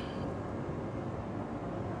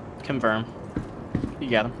 Confirm. You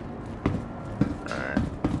got him.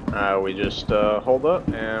 Alright. We just hold up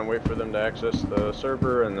and wait for them to access the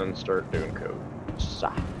server and then start doing code.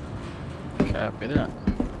 Sa. Copy that.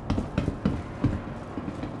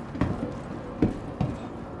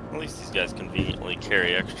 At least these guys conveniently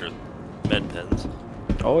carry extra med pens.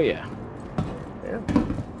 Oh yeah. Yeah.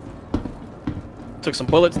 Took some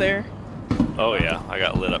bullets there. Oh yeah, I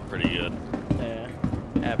got lit up pretty good. Yeah.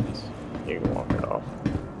 Happens. You can walk it off.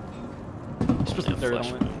 Just put some dirt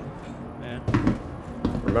flesh on it. wound.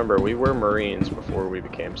 Yeah. Remember, we were Marines before we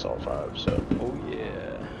became Sol 5, so Oh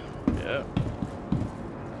yeah. Yeah.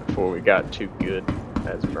 before we got too good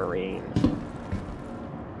as Marine.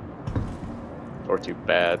 Or too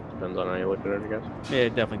bad, depends on how you look at it, I guess. Yeah,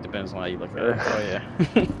 it definitely depends on how you look at it. Oh yeah.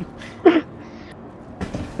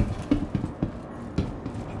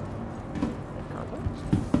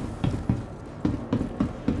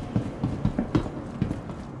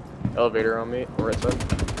 Elevator on me, right side.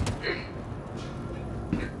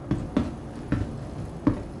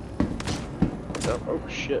 Oh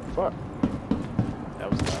shit, fuck.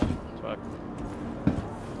 That was loud. Fuck.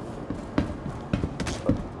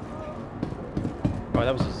 Oh,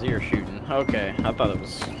 that was a Zero shooting. Okay, I thought it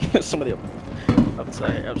was somebody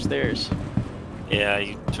upside upstairs. Yeah,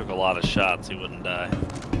 you took a lot of shots, he wouldn't die.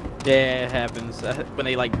 Yeah, it happens. When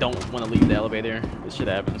they like don't want to leave the elevator, this shit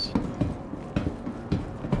happens.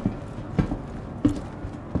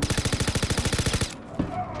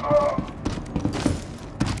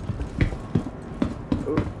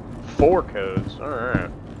 Ooh, 4 codes, alright.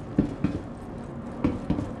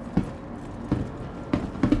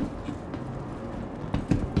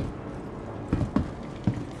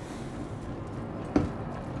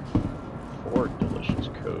 Delicious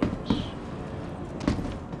codes.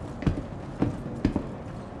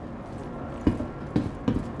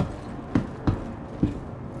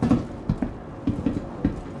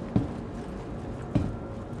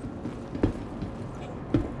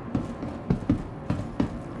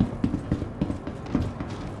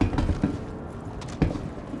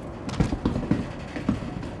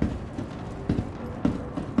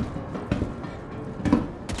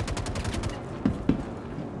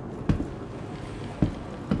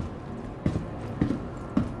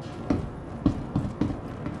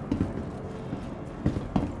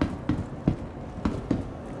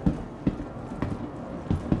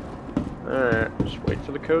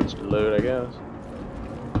 for the codes to load, I guess.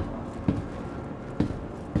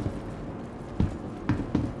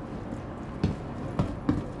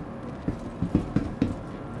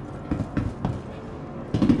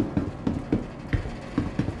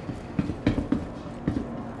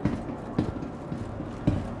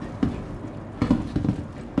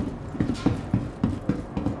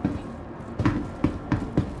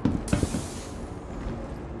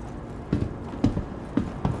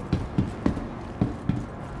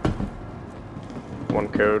 One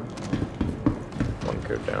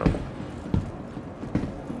code down.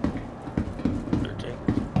 13.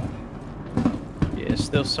 Yeah,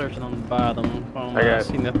 still searching on the bottom. I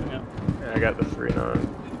see nothing yet. I got the 3-9.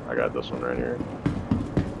 I got this one right here.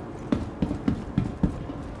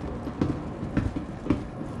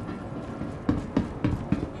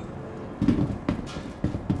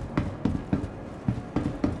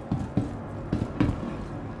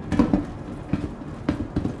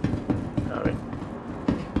 Copy.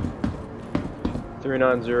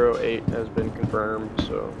 3908 has been confirmed,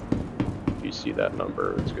 so if you see that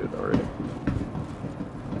number, it's good already.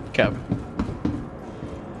 Copy.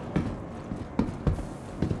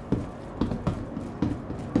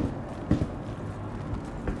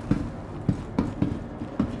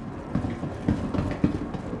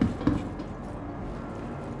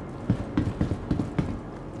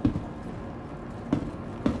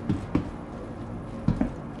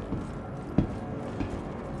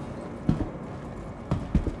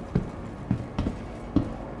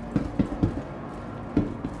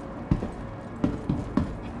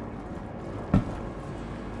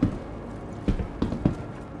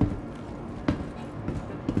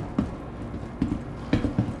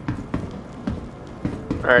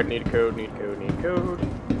 Alright, need a code, need a code, need a code.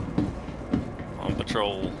 On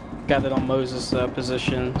patrol. Got it on Moses'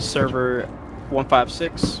 position. Server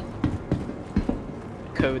 156.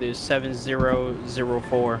 Code is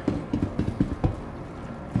 7004.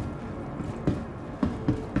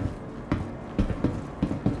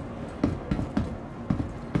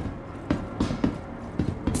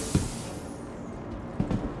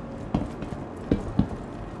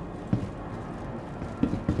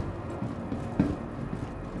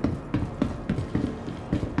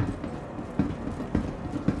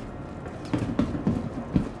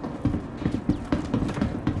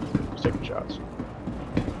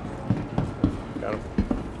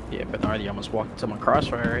 Yeah, Bernardi almost walked into my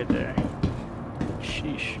crossfire right there.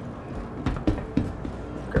 Sheesh.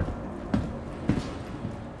 Okay.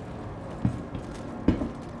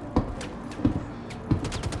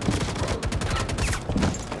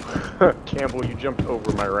 Campbell, you jumped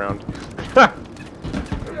over my round.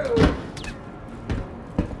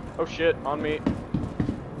 Oh shit, on me.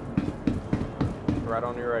 Right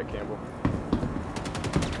on your right, Campbell.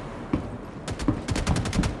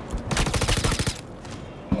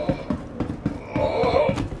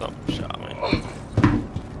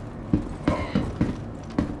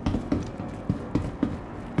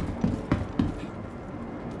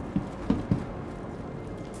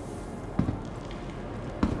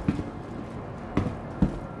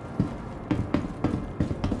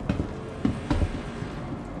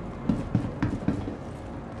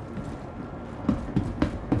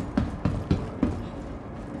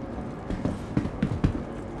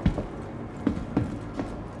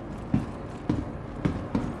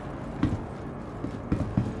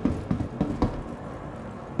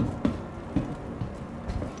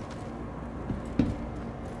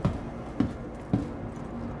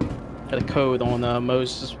 Got a code on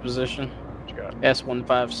Moses' position. What you got?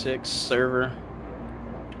 S156 server.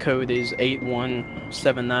 Code is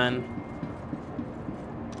 8179.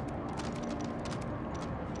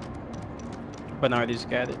 Bernardi's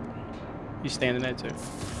got it. He's standing there too.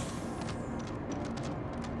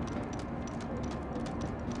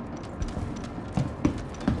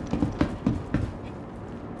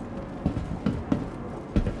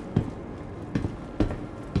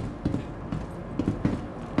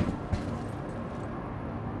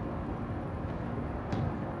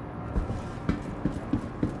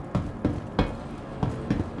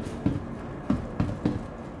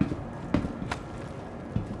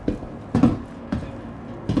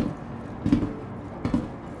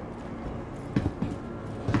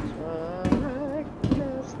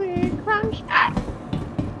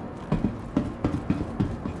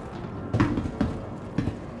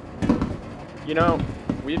 You know,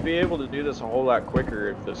 we'd be able to do this a whole lot quicker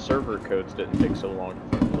if the server codes didn't take so long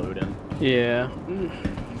to load in. Yeah,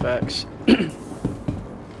 facts. I'm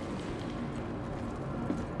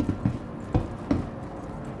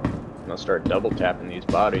gonna start double tapping these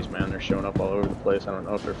bodies, man. They're showing up all over the place. I don't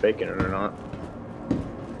know if they're faking it or not.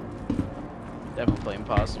 Definitely playing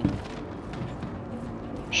possum.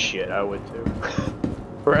 Shit, I would too.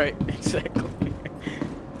 Right, exactly.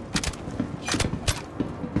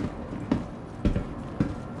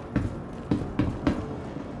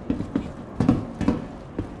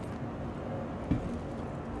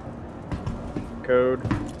 Code.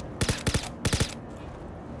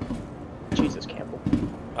 Jesus, Campbell.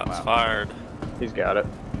 Shots fired. He's got it.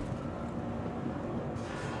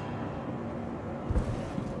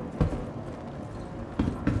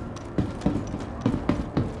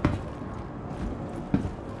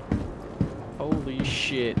 Holy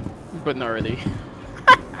shit. But gnarly.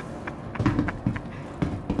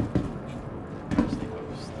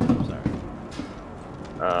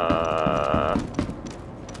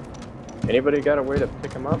 Anybody got a way to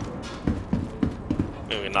pick him up?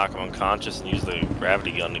 Maybe we knock him unconscious and use the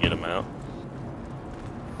gravity gun to get him out.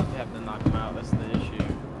 You have to knock him out, that's the issue.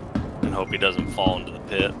 And hope he doesn't fall into the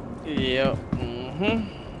pit. Yep.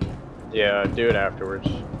 Mm-hmm. Yeah, do it afterwards.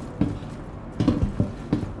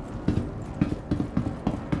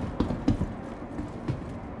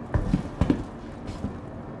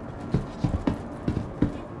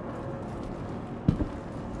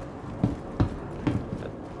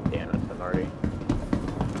 Damn it, Bernardi.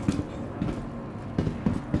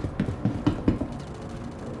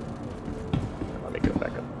 Let me go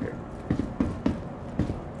back up here.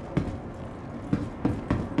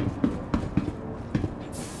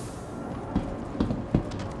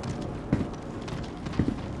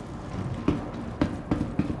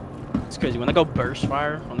 It's crazy. When I go burst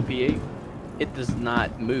fire on the P8, it does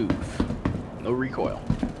not move. No recoil.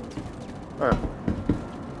 Huh.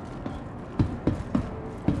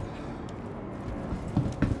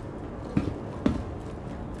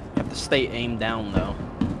 You have to stay aimed down though.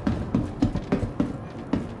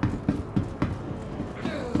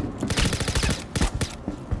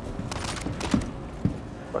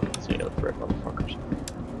 Fucking Xeno threat motherfuckers.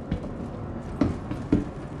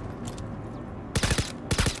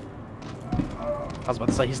 I was about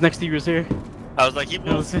to say, he's next to you, is here. I was like, he's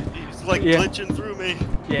like Yeah. glitching through me.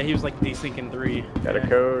 Yeah, he was like desyncing 3. Got yeah. a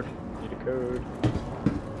code. Need a code.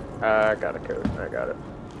 I got a code. I got it.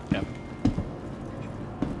 Yep.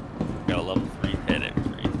 Got a level 3 head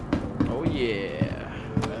entry. Oh yeah.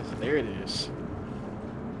 There it is.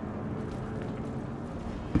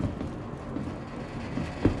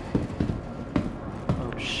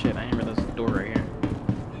 Oh shit, I didn't realize there's a door right here.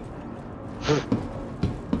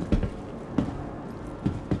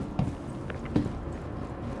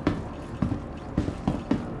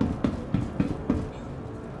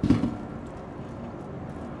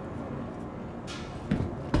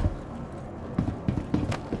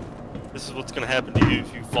 This is what's gonna happen to you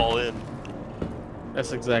if you fall in.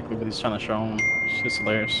 That's exactly what he's trying to show him. It's just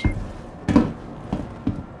hilarious.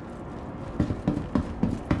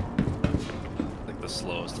 Like the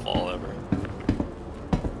slowest fall ever.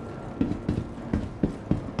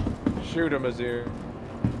 Shoot him, Azir.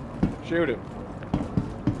 Shoot him.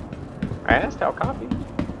 I asked how copy.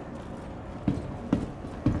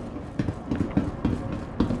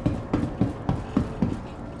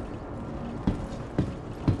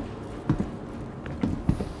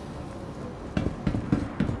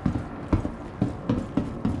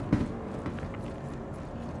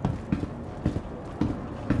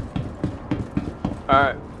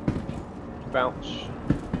 Alright. Bounce.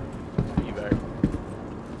 Evac.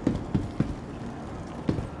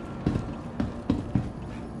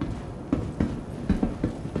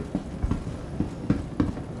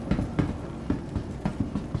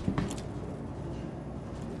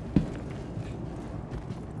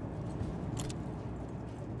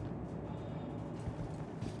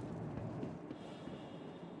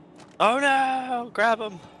 Oh no! Grab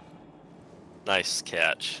him! Nice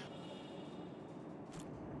catch.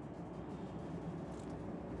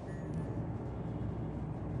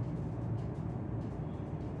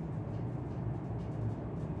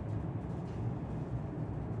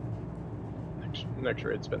 Next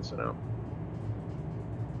raid's been sent out.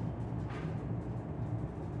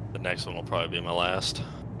 The next one will probably be my last.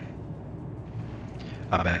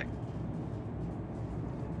 I'm back.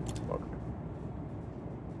 Welcome.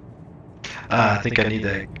 I think I need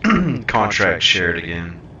that contract shared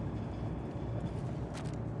again.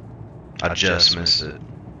 I just missed it.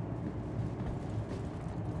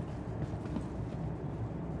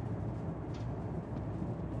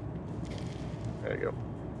 There you go.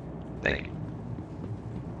 Thank you.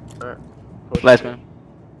 Alright. Push Last it. man.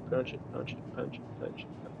 Punch it, punch it, punch it, punch it.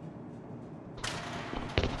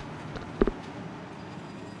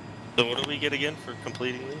 So what do we get again for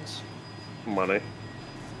completing these? Money.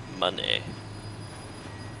 Money.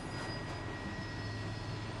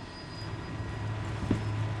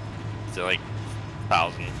 It's like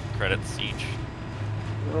 1,000 credits each.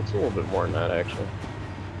 Well, it's a little bit more than that, actually.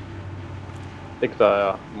 I think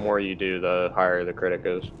the more you do, the higher the credit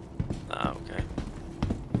goes. Ah, okay.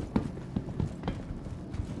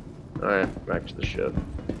 Alright, back to the ship.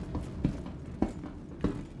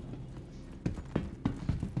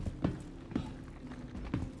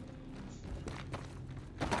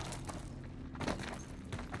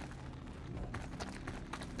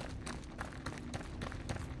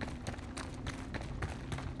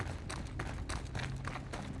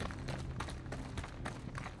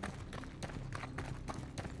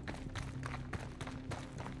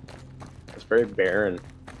 It's very barren.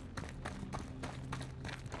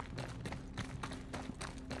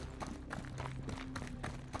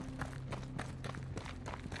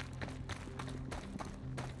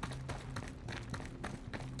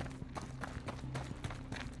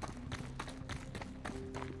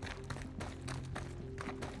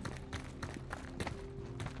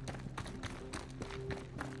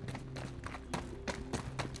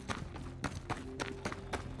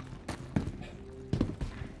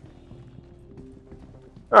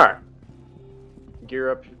 Alright. Gear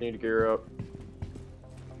up if you need to gear up.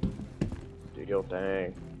 Do your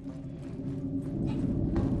thing.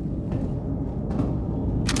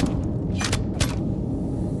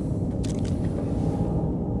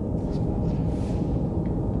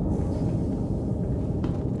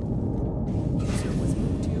 User was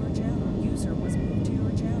moved to your channel. User was moved to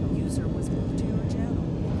your channel. User was moved to your channel.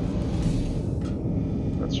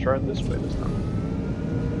 Let's try it this way this time.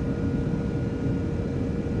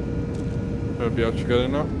 It'll be out together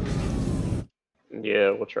now.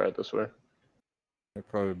 Yeah, we'll try it this way. Yeah,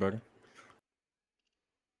 probably better.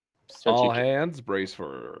 All hands, brace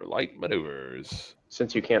for light maneuvers.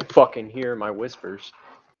 Since you can't fucking hear my whispers.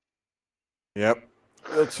 Yep.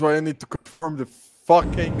 That's why I need to confirm the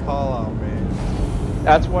fucking call out, man.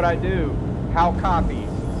 That's what I do. How copy?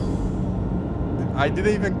 I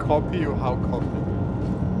didn't even copy you how copy. I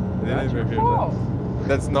didn't That's even your hear fault. that.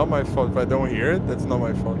 That's not my fault. If I don't hear it, that's not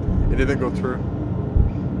my fault. It didn't go through.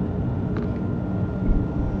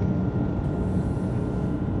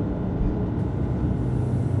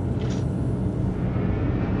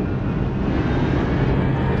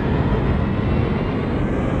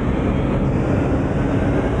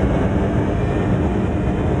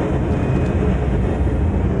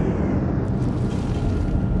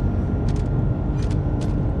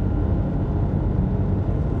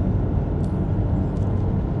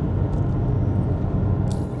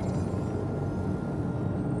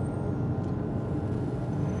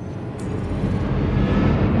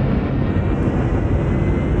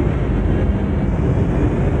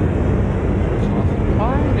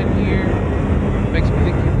 Quiet in here. Makes me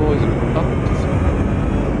think you boys are up to something.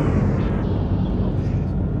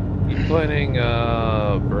 You planning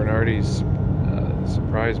Bernardi's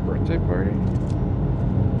surprise birthday party?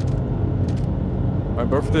 My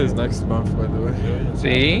birthday is next month, by the way.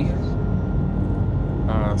 See?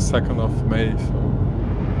 2nd of May, so.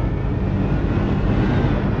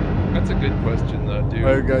 That's a good question, though, dude.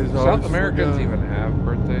 Hey guys, how South is Americans it, even have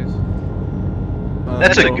birthdays?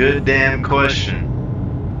 That's a no. good damn question.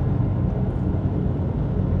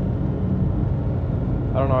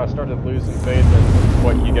 I don't know, I started losing faith in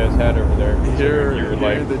what you guys had over there. Here, You're here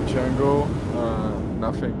like, in the jungle,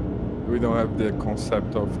 nothing. We don't have the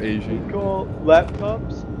concept of Asian. cool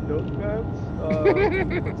laptops, notepads.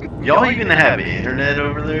 Y'all even have internet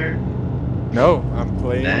over there? No, I'm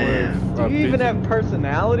playing Damn. with. Do you even pigeon. have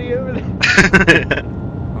personality over there?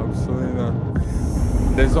 Absolutely not.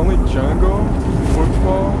 There's only jungle,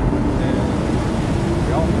 football, and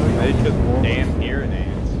Y'all know naked woman. damn hearing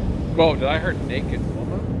aids. Whoa, did I hear naked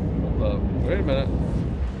woman? Hold up. Wait a minute.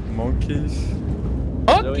 Monkeys.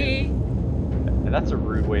 Monkey! That's a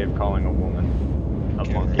rude way of calling a woman a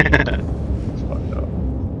monkey. It's fucked up.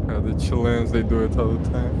 Yeah, the Chileans, they do it all the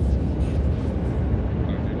time.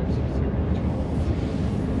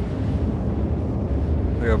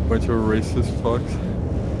 They got a bunch of racist fucks.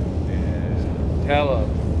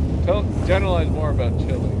 Tell generalize more about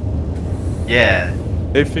Chile. Yeah.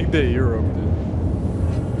 They think they're Europe, dude.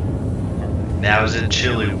 Now is it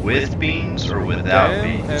chili with beans or without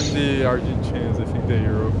Them beans? and the Argentinians, I think they're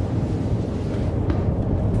Europe.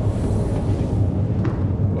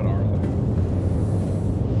 What are they?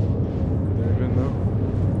 I don't even know.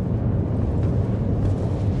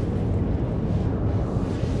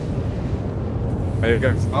 Hey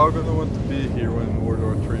guys, how are gonna want to be here when World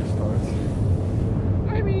War III starts?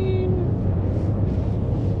 I mean,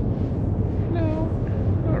 no,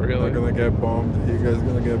 not really. They're gonna get bombed. You guys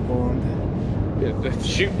gonna get bombed? Yeah,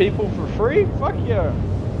 Shoot people for free? Fuck yeah.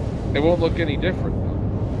 It won't look any different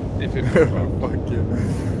though. If it Fuck you.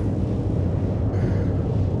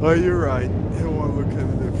 Oh, you're right. It won't look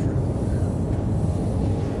any different.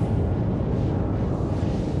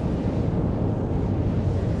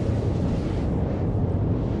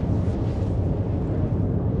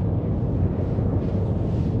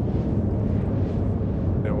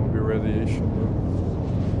 There won't be radiation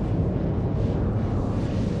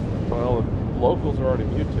though. Well, the locals are already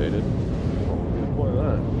mutated. What would be the point of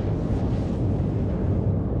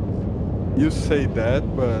that? You say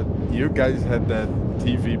that, but you guys had that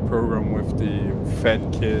TV program with the fat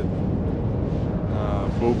kid,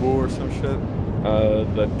 Boo Boo or some shit.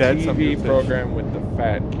 The That's a TV mutation. program with the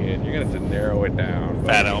fat kid. You're gonna have to narrow it down.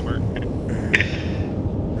 Fat Albert.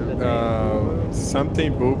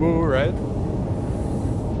 Something Boo Boo, right?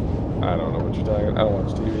 I don't know what you're talking. I don't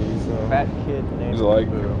watch TV, so. Fat kid named Is it like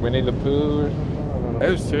Boo. Winnie the Pooh or something? I don't know. I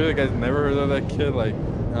was serious, you guys never heard of that kid, like,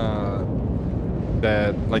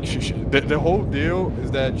 that, like, the whole deal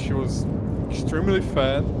is that she was extremely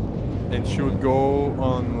fat, and she would go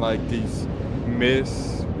on, like, these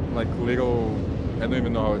like, little, I don't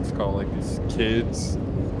even know how it's called, like, these kids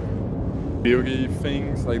beauty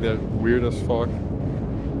things, like, they're weird as fuck.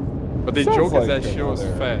 But the Sounds joke like is that she was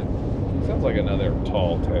another- fat. Sounds like another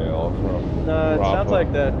tall tale from. No, it sounds Rockwell.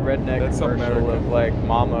 like that redneck That's commercial American. of like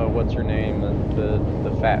Mama, what's her name, and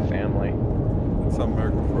the fat family. It's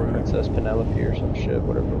American for it. Princess Penelope or some shit,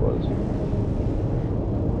 whatever it was.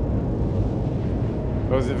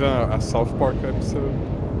 There was even a South Park episode.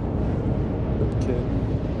 That kid.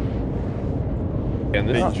 And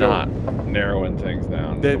this They is joke- not narrowing things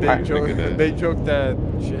down. They the way you joke, think it is. they joke that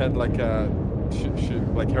she had like she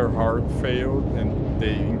like her heart failed and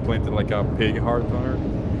they implanted like a pig heart on her.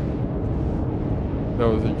 That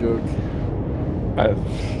was a joke.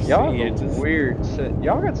 Y'all See, have it's just- weird shit.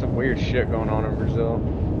 Y'all got some weird shit going on in Brazil.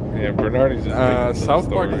 Yeah, Bernardi's just making some South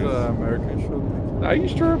Park is stories. an American show. Are you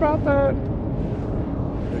sure about that?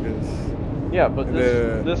 I guess. Yeah, but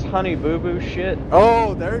this Honey Boo Boo shit.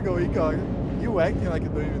 Oh, there you go, Econ. You acting like you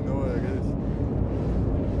don't even know it, I guess.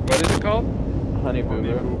 What is it called? Honey Boo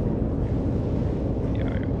Boo.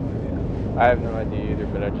 Yeah, I have no idea either,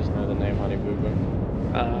 but I just know the name Honey Boo Boo.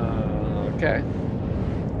 Okay.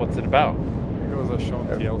 What's it about? It was a show on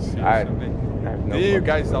TLC or I something. have no Do you fucking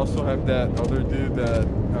guys clue. also have that other dude that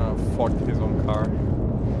fucked his own car?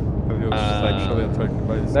 'Cause he was sexually attracted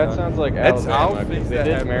by his That car. sounds like That's all Alabama, things because they that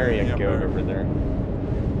did happen marry in a goat America. over there.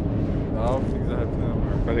 All things that happen in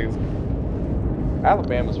America. I think it's.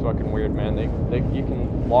 Alabama's fucking weird, man. You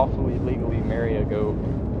can lawfully, legally marry a goat.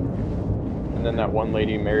 And then that one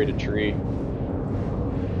lady married a tree.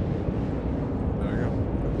 There you go.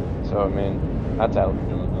 So, I mean, that's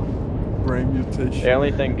Alabama, though. Brain mutation. The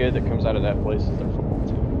only thing good that comes out of that place is their football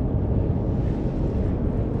team.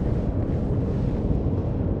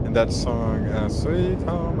 And that song, Sweet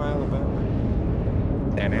Home Alabama.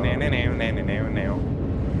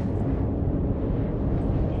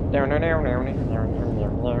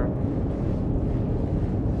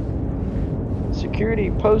 Security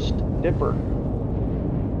post Dipper.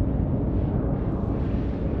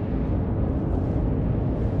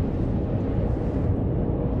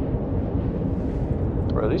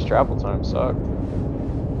 Bro, these travel times suck.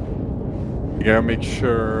 You gotta make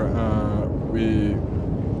sure we,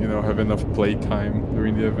 have enough playtime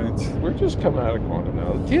during the event. We're just coming out of Quantum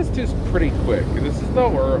now. The TS2 is pretty quick. This is no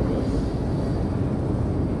Erebus.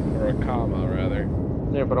 Or a comma, rather.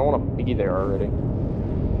 Yeah, but I want to be there already.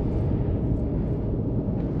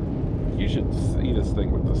 You should see this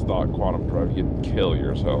thing with the stock Quantum Probe. You'd kill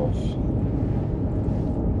yourself.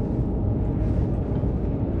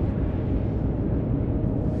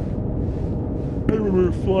 I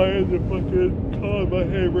remember flying the fucking car, my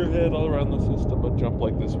hammerhead all around the system. A jump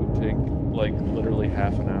like this would take, like, literally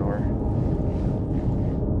half an hour.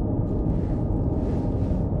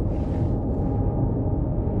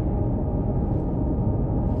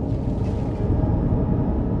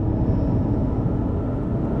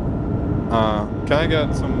 Can I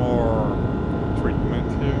get some more treatment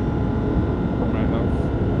here for my health?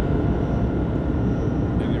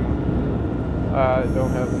 Anyone? I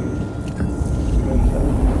don't have any.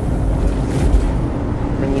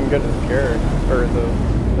 I mean, you can go to the carrot, or the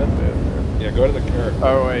that bit. Yeah, go to the carrot.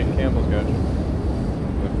 Oh wait, Campbell's got you.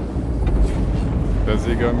 Does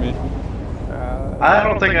he got me? I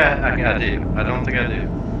don't think I do. I don't think I do.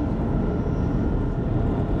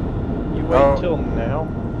 You wait Oh. till now.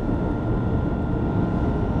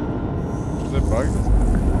 Is it bugged?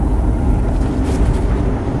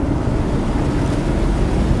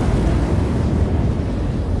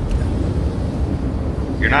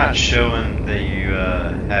 You're not showing that you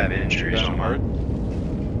have injuries Damn on hard.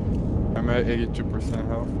 mine. I'm at 82%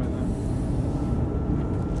 health right now.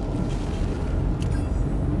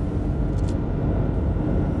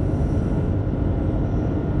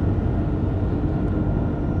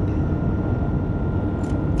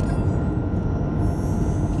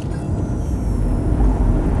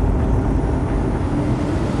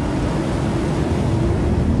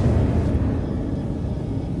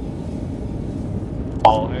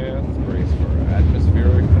 All hands, brace for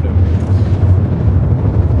atmospheric maneuvers.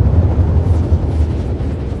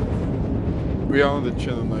 We are on the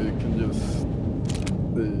channel now, you can just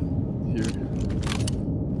stay here.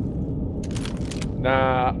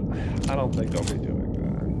 Nah, I don't think they'll be doing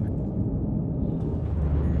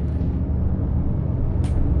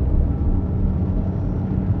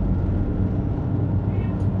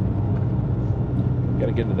that.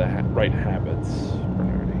 Gotta get into the right habits,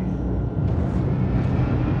 Bernardi.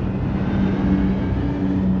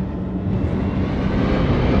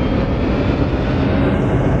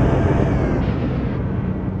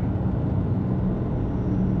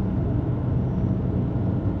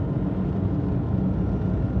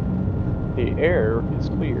 The air is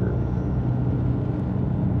clear.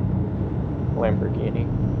 Lamborghini.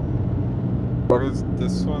 What is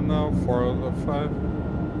this one now? 4 out of 5?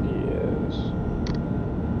 Yes.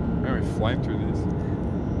 Man, we're flying through these.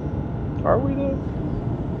 Are we though?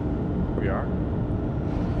 We are.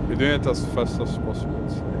 We're doing it as fast as possible,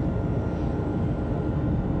 so.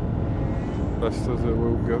 Fast as it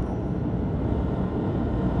will go.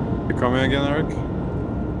 You coming again, Eric?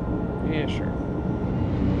 Yeah, sure.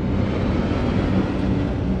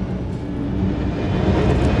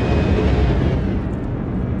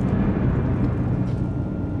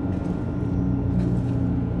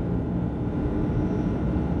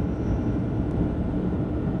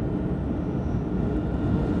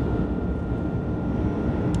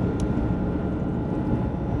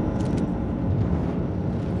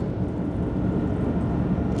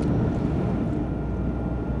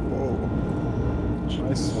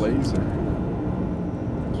 Nice laser.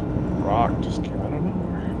 Rock just came out of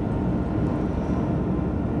nowhere.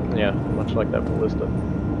 Yeah, much like that ballista.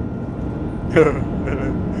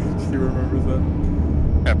 She remembers that.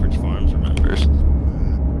 Pepperidge Farms remembers.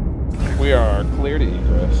 We are clear to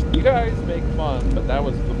egress. You guys make fun, but that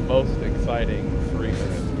was the most exciting 3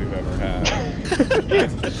 minutes we've ever had.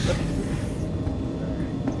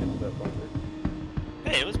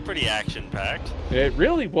 Hey, it was pretty action-packed. It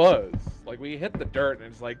really was. Like, we hit the dirt and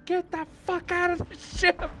it's like, get the fuck out of the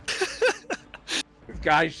ship! This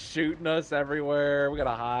guy's shooting us everywhere. We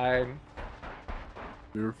gotta hide.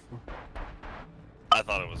 Beautiful. I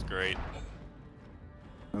thought it was great.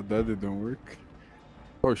 No, that didn't work.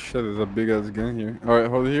 Oh shit, there's a big ass gun here. Alright,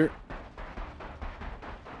 hold it here.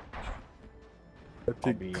 I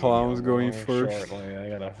think Clown's going first. Shortly. I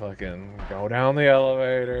gotta fucking go down the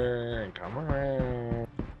elevator and come around.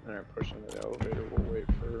 Alright, pushing the elevator. We'll wait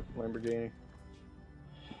for Lamborghini.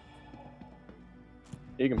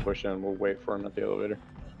 You can push in. We'll wait for him at the elevator.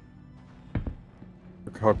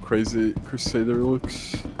 Look how crazy Crusader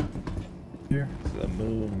looks. Here. It's the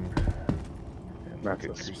moon. And That's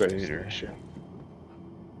look a at space Crusader. station.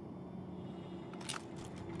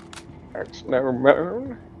 That's no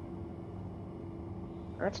moon.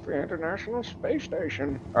 That's the International Space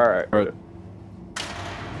Station. Alright. Alright.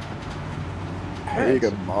 Hey,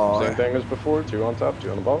 good Same boy. thing as before. 2 on top, 2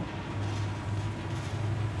 on the bottom.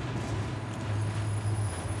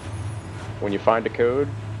 When you find a code,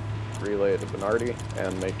 relay it to Bernardi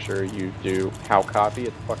and make sure you do how copy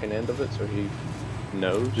at the fucking end of it so he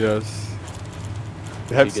knows. Yes.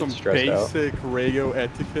 They have You get some stressed out. basic radio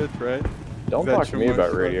etiquette, right? Don't Is that talk to too me much about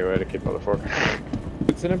for that? radio etiquette, motherfucker.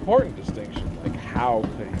 It's an important distinction. Like, how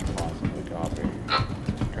could he possibly copy?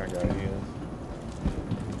 Kind of guy he is.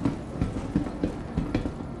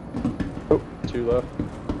 Oh, 2 left.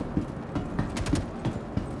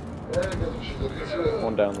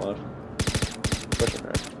 1 down left. Push it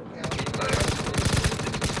right.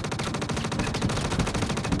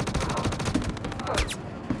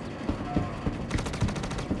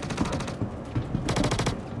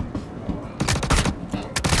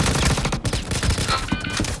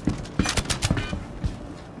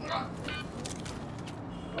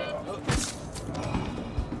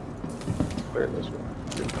 Clear this one.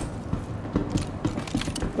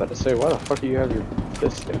 About to say, why the fuck do you have your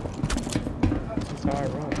fist down? This is how I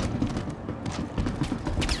run.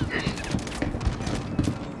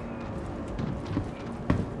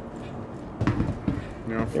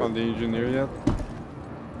 You haven't found the engineer yet?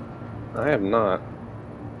 I have not.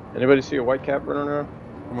 Anybody see a white cap running around?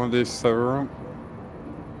 I'm on this server room.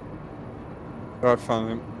 Oh, I found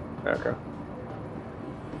him. Okay.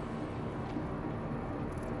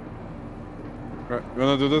 Right, you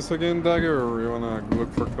wanna do this again, Dagger, or you wanna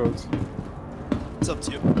look for codes? It's up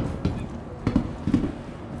to you.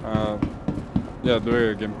 Yeah, do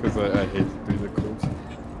it again because I hate doing the codes.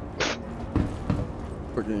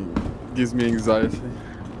 Fucking gives me anxiety.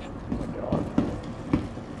 Oh my god.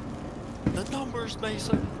 The numbers,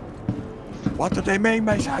 Mason. What do they mean,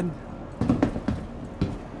 Mason?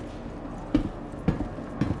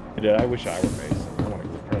 Dude, I wish I were Mason. I want to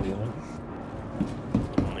be president.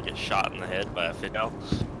 I want to get shot in the head by a Fidel.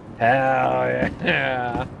 Hell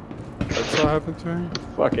yeah. That's what happened to him?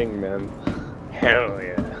 Fucking men. Hell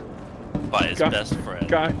yeah. By his God- best friend.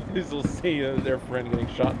 Guys will see their friend getting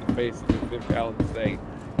shot in the face in the 5th Allen and say,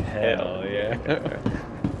 hell yeah.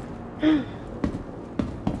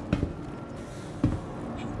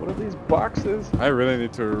 What are these boxes? I really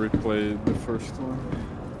need to replay the first one.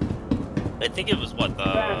 I think it was, what,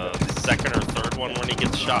 the second or third one when he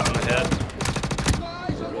gets shot in the head?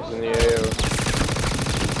 Enemies in the AO.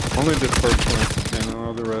 Only the first one, and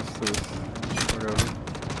all the rest is whatever.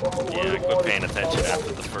 Yeah, I quit paying attention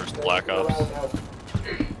after the first Black Ops.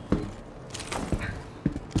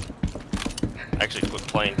 I actually quit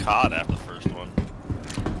playing COD after the first one.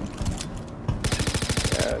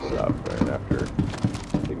 Yeah, I stopped right after.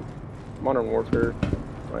 I think Modern Warfare,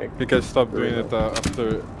 like. I think I stopped doing it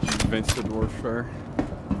after Advanced Warfare.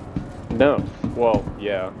 No. Well,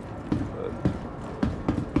 yeah.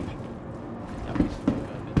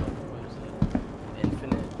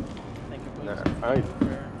 Infinite. I think it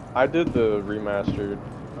was. I did the remastered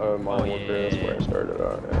Modern Warfare. That's where I started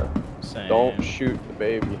out. Yeah. Same. Don't shoot the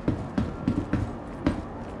baby.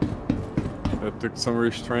 That took some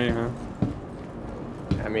restraint, huh?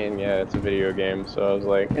 I mean, yeah, it's a video game, so I was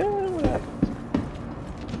like, eh, what happens?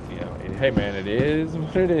 You know, hey man, it is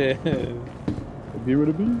what it is. It be what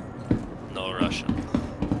it be. No Russian.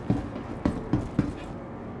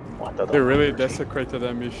 What the They really desecrated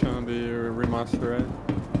that mission on the remaster, right?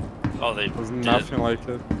 Oh, they It was did? nothing like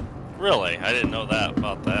it. Really? I didn't know that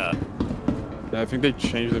about that. Yeah, I think they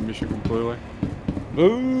changed the mission completely.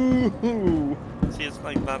 Boo! See, it's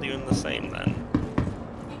like not even the same then.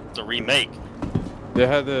 It's a remake. They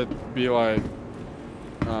had it be like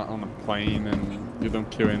on a plane and you don't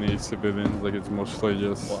kill any civilians, like it's mostly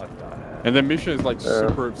just... What the heck? And the mission is like Yeah.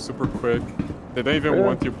 super quick. They don't even Yeah.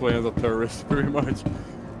 want you playing as a terrorist, pretty much.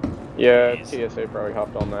 Yeah, Jeez. TSA probably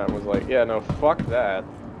hopped on that and was like, yeah, no, fuck that.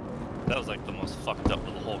 That was like the most fucked up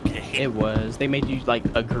of the whole game. It was. They made you like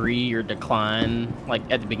agree or decline, like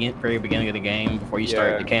at the very beginning of the game before you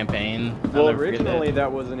started Yeah. the campaign. I'll Well, never forget originally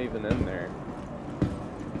that wasn't even in there.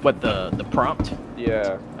 what the prompt?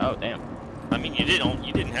 Yeah, Oh damn. I mean, you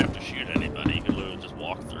didn't have to shoot anybody. You could literally just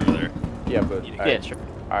walk through there. yeah, but Yeah, sure.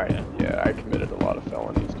 I committed a lot of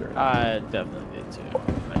felonies during I definitely did too.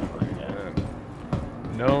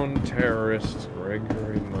 Yeah. Known terrorist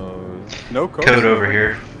Gregory Mose. No code. Code over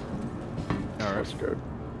here. That's good.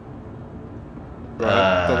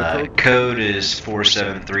 Code is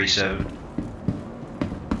 4737.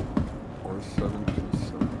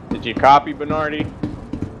 4737. Did you copy, Bernardi?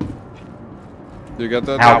 You got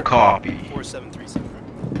that? How copy?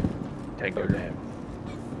 4737. Tango down.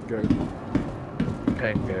 Good.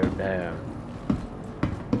 Tango down.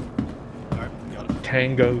 Alright, got it.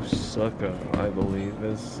 Tango sucker, I believe,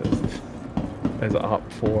 as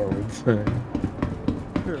Op 4 would say.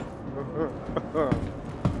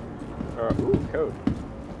 Ooh, code.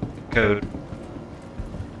 Code.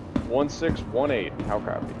 1618. How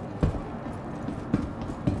copy?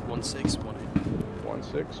 1618.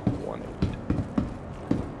 1618.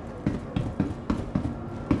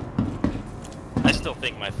 I still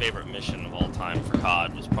think my favorite mission of all time for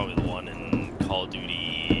COD was probably the one in Call of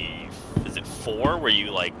Duty. Is it 4, where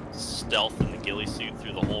you like stealth in the ghillie suit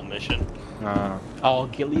through the whole mission? All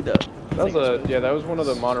gillied up. That was one of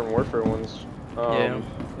the Modern Warfare ones.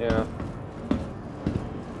 Yeah.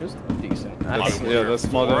 It was decent. Modern Yeah, Warfare that's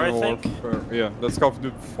 4, Modern I think. Warfare. Yeah, that's Call of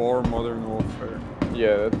Duty 4 Modern Warfare.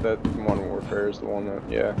 Yeah, that Modern Warfare is the one that,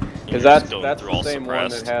 yeah. You're Because just that's going that's through the all same one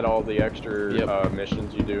suppressed. that had all the extra Yep.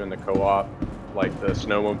 missions you do in the co-op, like the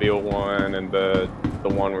snowmobile one and the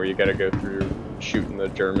one where you got to go through shooting the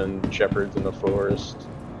German shepherds in the forest.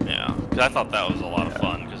 Yeah, 'cause I thought that was a lot of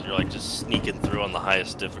fun because you're like just sneaking through on the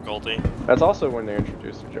highest difficulty. That's also when they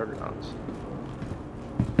introduced the Juggernauts.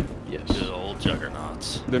 Yes. The old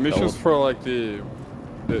juggernauts. The missions for like the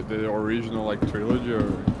original like trilogy are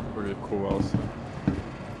pretty cool also.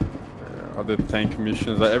 The tank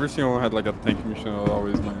missions, like every single one had like a tank mission. That was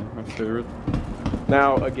always my favorite.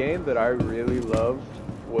 Now, a game that I really loved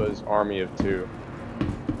was Army of Two.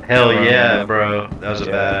 Hell yeah, bro. That was a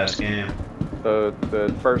badass game. The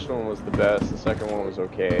first one was the best. The second one was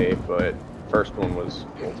okay, but first one was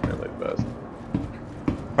ultimately the best.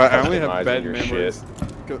 I only have Optimizing bad your memories.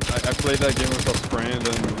 'Cause I played that game with a friend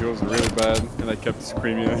and he was really bad, and I kept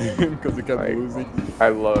screaming at him because he kept losing. I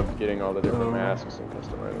loved getting all the different masks and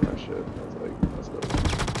customizing that shit. I was like, that's dope.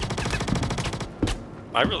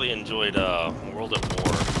 I really enjoyed World at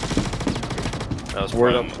War. That was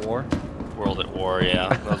World probably- at War? World at War, yeah.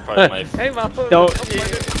 That was probably my. Hey, my phone. Don't worry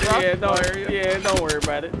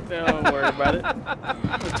about it. Don't worry about it.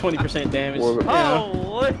 20% damage. World at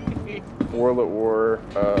Holy. World at War.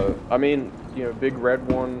 I mean, you know, Big Red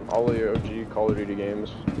one, all the OG Call of Duty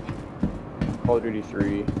games. Call of Duty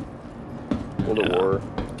 3. World at War.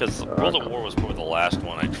 Because World at War was probably the last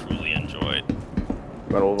one I truly enjoyed.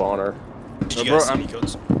 Medal of Honor. Did you guys see any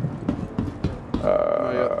codes?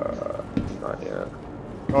 Not yet.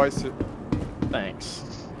 Oh, I see. Thanks.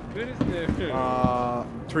 Good as new.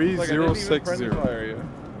 3060.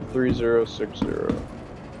 3060.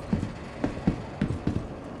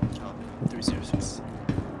 306.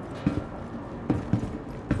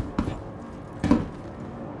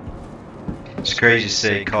 It's crazy to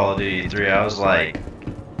say Call of Duty 3. I was like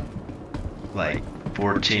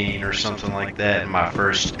 14 or something like that, and my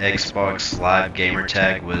first Xbox Live gamer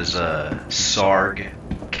tag was Sarg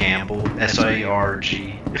Campbell,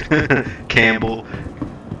 S-A-R-G Campbell.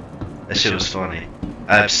 That shit was funny.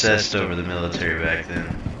 I obsessed over the military back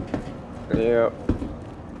then. Yeah.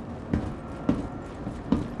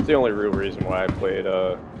 It's the only real reason why I played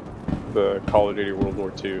the Call of Duty World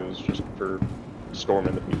War II is just for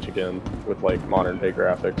storming the beach again with like modern day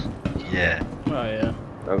graphics. Yeah. Oh yeah.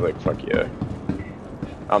 I was like, fuck yeah.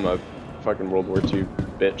 I'm a fucking World War II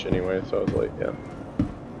bitch anyway, so I was like, yeah.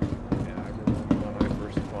 Yeah, I remember when I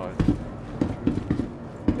first fought.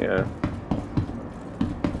 Yeah.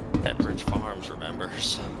 Pepperidge Farms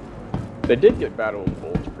remembers. They did get Battle of the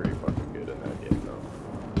Bulge pretty fucking good in that game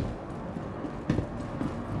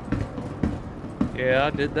though. Yeah,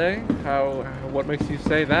 did they? What makes you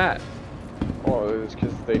say that? Oh, it was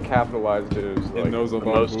because they capitalized it as like knows the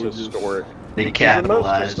about most Bulges. historic. They It was the most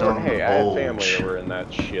capitalized historic- on Hey, the I had family bulge. that were in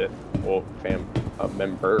that shit. Well,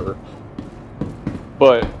 member.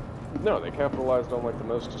 But no, they capitalized on like the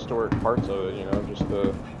most historic parts of it. You know, just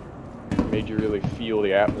made you really feel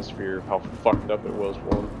the atmosphere of how fucked up it was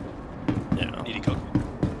for them. Yeah. Need a code?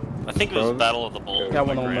 I think it was Code? Battle of the Bulge. Got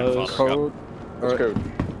my one on those. grandfather Code. What's code?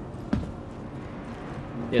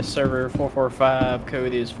 Yes, server 445.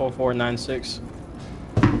 Code is 4496.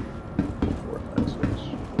 496.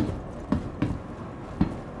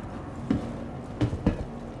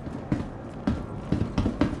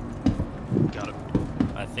 Got it.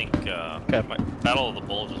 I think my Battle of the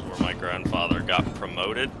Bulge is where my grandfather got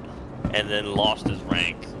promoted and then lost his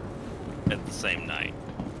rank at the same night.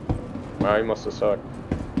 Wow, you must have sucked.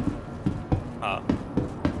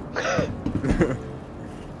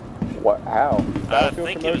 What? How? Battlefield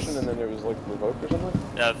think it promotion was- and then it was like revoked or something?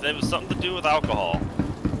 It was something to do with alcohol.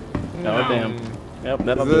 Oh damn. Yep,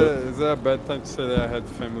 that'll Is do it, it. is that a bad time to say that I had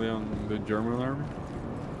family on the German army?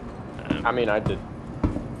 I mean, I did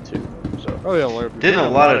too. So. Oh yeah, a lot of people. Didn't a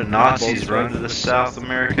lot of Both Nazis run to sides. the South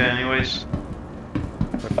America anyways?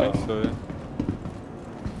 I think so, yeah.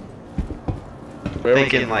 I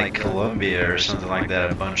think in like Colombia or something like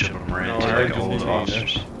that, a bunch of them ran No, to like old Argentina.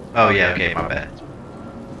 officers. Oh yeah, okay, my bad.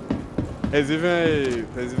 There's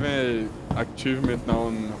even a achievement now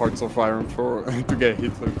on Hearts of Iron for to get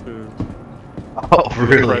Hitler to Oh be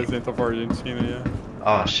really? president of Argentina, yeah.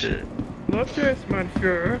 Oh shit. Not yes,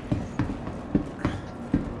 monsieur.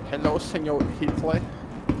 Hello, Senor Hitler.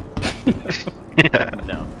 Yeah.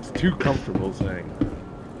 No. It's too comfortable saying.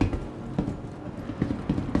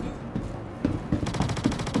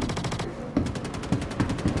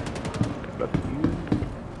 But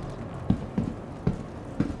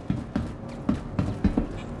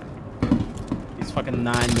He's fucking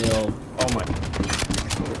 9 mil. Oh my.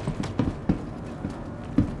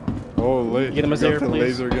 Holy. Get him a you got zero, the please.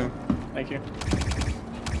 laser gun. Thank you.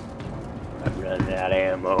 I'm running out of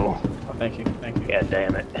ammo. Oh, thank you. Thank you. God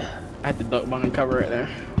damn it. I had to duck behind cover right there.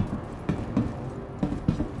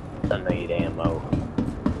 I need ammo.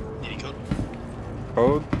 Need a code?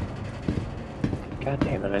 Code? God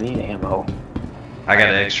damn it, I need ammo. I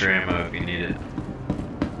got extra ammo if you need it.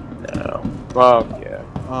 No. Oh, yeah.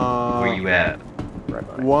 Where you at? Right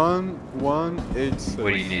behind. 186.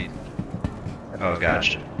 What do you need? Oh,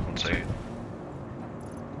 gotcha. 1 second.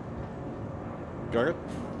 Got it?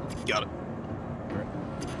 Got it.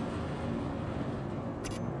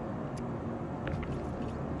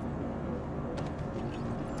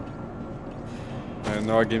 And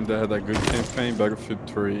another game that had a good campaign, Battlefield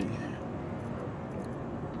 3.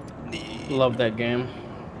 Love that game.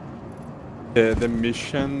 The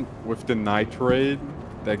mission with the night raid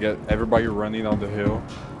that get everybody running on the hill.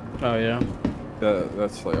 Oh yeah.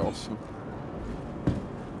 That's like awesome.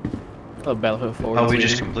 Love Battlefield 4. Oh, we too.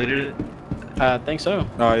 just completed it? I think so.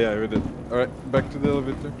 Oh yeah, we did. Alright, back to the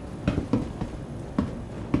elevator.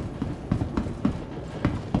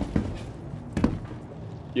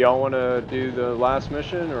 Y'all want to do the last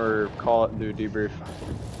mission or call it and do a debrief?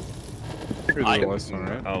 We did the last one,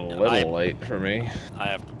 right? A little late for me. I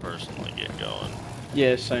have to personally get going.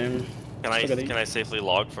 Yeah, same. Can I Still gotta can I safely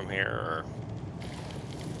log from here?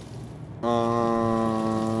 You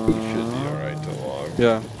should be alright to log.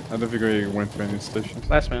 Yeah, I don't think we went to any stations.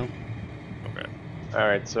 Last man. Or... Okay.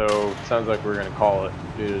 Alright, so it sounds like we're going to call it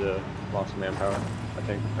due to the loss of manpower, I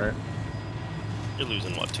think, right? You're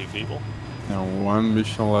losing what, 2 people? Now one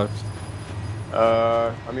mission left.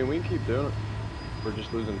 I mean, we can keep doing it. We're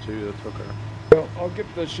just losing 2, that's okay. Well, I'll get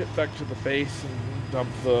the shit back to the base and dump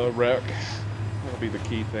the wreck. That'll be the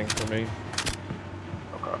key thing for me.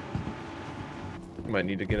 Okay. Might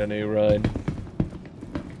need to get a new ride.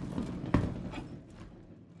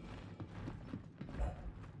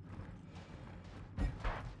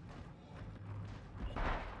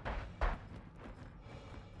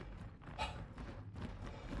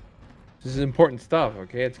 This is important stuff,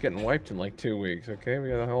 okay? It's getting wiped in like 2 weeks, okay? We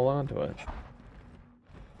gotta hold on to it.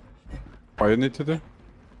 What do you need to do?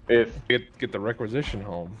 If Get the requisition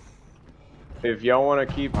home. if y'all want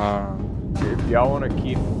to keep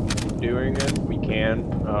doing it, we can.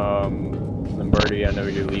 Limberti, I know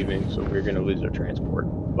you're leaving, so we're gonna lose our transport.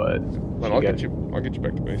 But Well, I'll get you back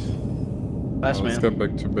to base. Last Let's man. get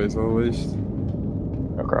back to base at least.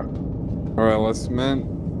 Okay. Alright, last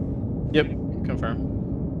man. Yep. Confirm.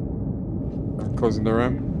 Closing the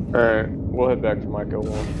ramp. Alright, we'll head back to Mike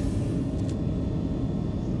 01.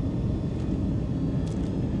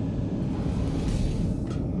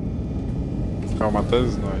 Oh, Matez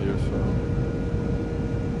is not here, so.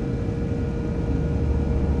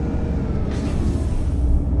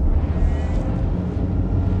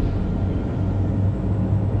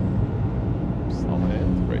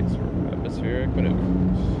 Solid brace for atmospheric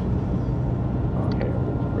maneuvers. Okay,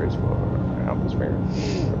 brace for atmosphere.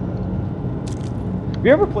 Have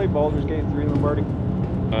you ever played Baldur's Gate 3, Lombardi?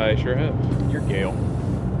 I sure have. You're Gale.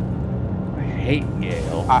 I hate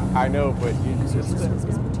Gale. I know, but you just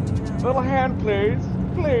little hand, please,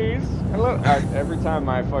 please. Every time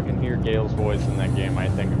I fucking hear Gale's voice in that game, I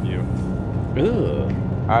think of you. Ugh.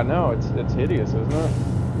 I know it's hideous, isn't it?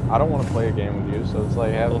 I don't want to play a game with you, so it's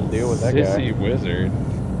like having to deal with that Sissy guy. wizard.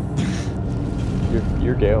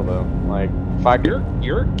 You're Gale though. Like if I could,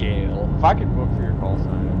 You're Gale. if I could book for your call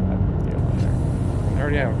sign, I'd put Gale in there. I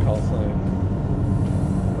already have a call sign.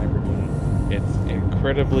 Lamborghini. It's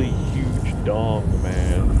incredibly huge dong,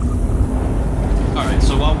 man. Alright,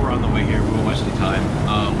 so while we're on the way here, we won't waste any time.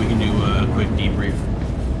 We can do a quick debrief.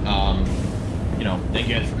 You know, thank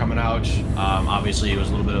you guys for coming out. Obviously, it was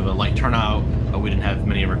a little bit of a light turnout. We didn't have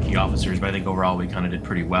many of our key officers, but I think overall we kind of did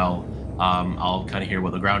pretty well. I'll kind of hear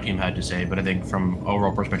what the ground team had to say, but I think from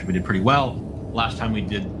overall perspective, we did pretty well. Last time we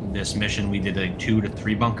did this mission, we did like 2 to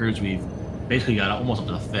 3 bunkers. We've basically got almost up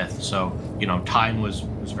to the 5th. So, you know, time was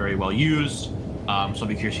very well used. So I'll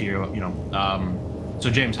be curious to hear, you know, so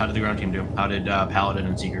James, how did the ground team do? How did Paladin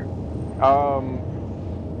and Seeker?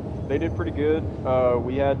 They did pretty good.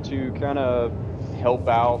 We had to kind of help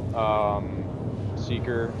out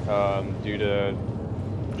Seeker due to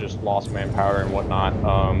just lost manpower and whatnot.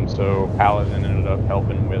 So Paladin ended up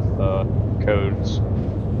helping with codes.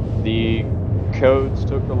 The codes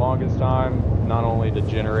took the longest time, not only to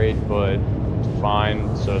generate but to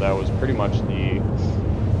find. So that was pretty much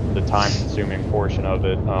the time-consuming portion of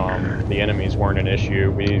it. The enemies weren't an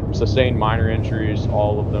issue. We sustained minor injuries.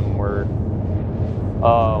 All of them were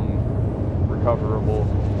recoverable.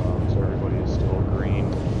 So everybody is still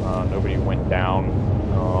green. Nobody went down.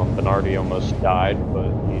 Bernardi almost died,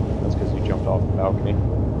 but that's because he jumped off the balcony.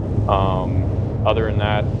 Other than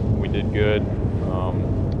that, we did good.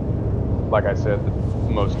 Like I said, the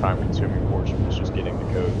most time-consuming portion was just getting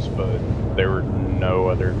the codes, but there were no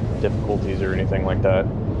other difficulties or anything like that.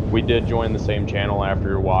 We did join the same channel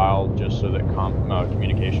after a while, just so that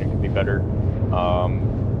communication could be better,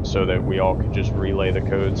 so that we all could just relay the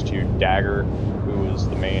codes to Dagger, who was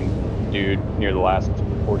the main dude near the last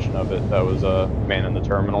portion of it. That was a man in the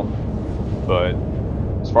terminal. But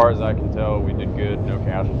as far as I can tell, we did good. No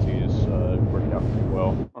casualties. Worked out pretty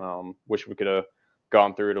well. Wish we could have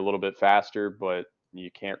gone through it a little bit faster, but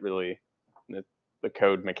you can't really. The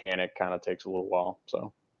code mechanic kind of takes a little while.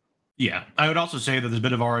 So Yeah, I would also say that there's a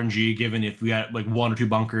bit of RNG, given if we had like 1 or 2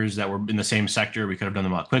 bunkers that were in the same sector, we could have done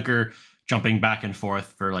them a lot quicker. Jumping back and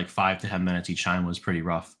forth for like 5 to 10 minutes each time was pretty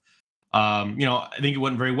rough. You know, I think it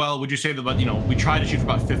went very well. Would you say that, you know, we tried to shoot for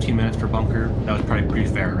about 15 minutes per bunker? That was probably pretty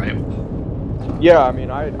fair, right? Yeah, I mean,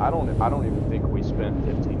 I don't even think we spent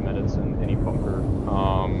 15 minutes in any bunker.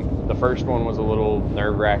 The first one was a little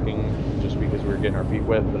nerve-wracking just because we were getting our feet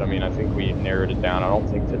wet, but I mean, I think we narrowed it down. I don't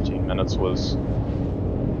think 15 minutes was,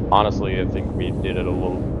 honestly, I think we did it a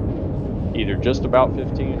little, either just about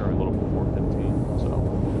 15 or a little before 15,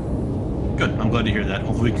 so. Good, I'm glad to hear that.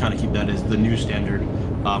 Hopefully we can kind of keep that as the new standard.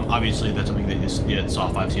 Obviously, that's something that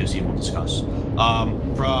SAW 5 COC will discuss.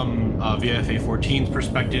 From VFA 14's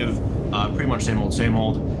perspective, pretty much same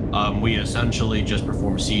old. We essentially just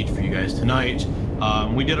performed Siege for you guys tonight.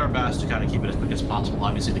 We did our best to kind of keep it as quick as possible.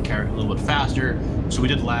 Obviously, the carry a little bit faster, so we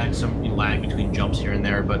did lag between jumps here and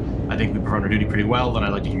there, but I think we performed our duty pretty well, and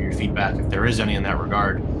I'd like to hear your feedback if there is any in that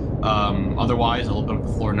regard. Otherwise, I'll open up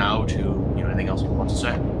the floor now to anything else you want to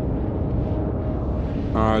say.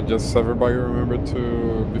 Just everybody remember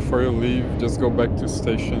to, before you leave, just go back to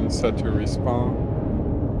station, set your respawn.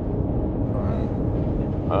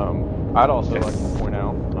 I'd also like to point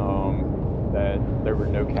out that there were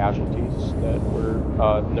no casualties, that were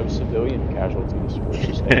no civilian casualties were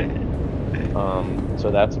sustained.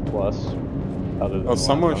 So that's a plus. Other than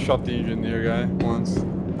someone shot the engineer guy once.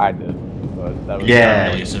 I did, but that was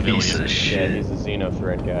really a civilian. Piece of shit. Yeah, he's a Xeno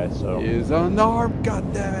threat guy, so. He's unarmed,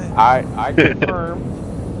 goddammit!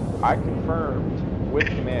 I confirmed with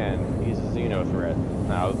command he's a Xeno threat.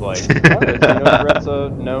 And I was like, oh, a Xeno threat's a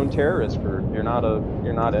known terrorist group. You're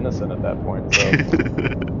not innocent at that point. So.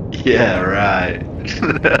 Yeah, right.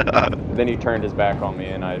 Then he turned his back on me,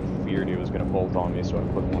 and I feared he was going to bolt on me, so I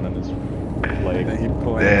put one in his leg.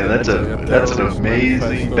 Yeah, that's an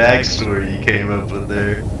amazing backstory you came up with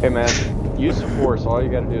there. Hey man, use of force. All you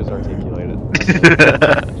got to do is articulate it.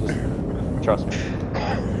 Just trust me.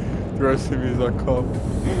 Trust me, he's a cop.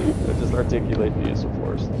 Just articulate the use of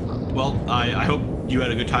force. Well, I hope you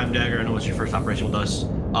had a good time, Dagger. I know it's your first operation with us.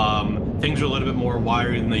 Things are a little bit more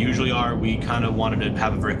wiry than they usually are. We kind of wanted to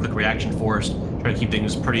have a very quick reaction force, try to keep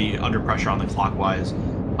things pretty under pressure on the clockwise.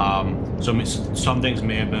 So some things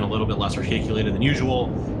may have been a little bit less articulated than usual,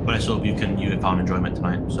 but I still hope you found enjoyment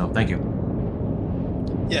tonight. So thank you.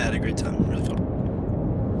 Yeah, I had a great time. Really fun.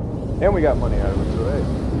 And we got money out of it, so hey.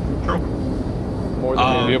 True. More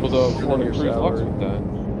than be able to afford your a cruise box salary. with that.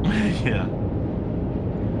 Yeah.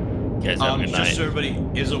 Guys, have a good just night. so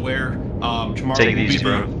everybody is aware, tomorrow Take it will be easy,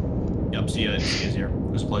 bro. Yep, see you guys here.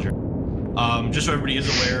 It was a pleasure. Just so everybody is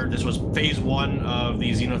aware, this was phase 1 of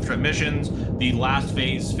the Xeno threat missions. The last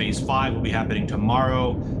phase, phase 5, will be happening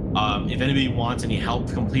tomorrow. If anybody wants any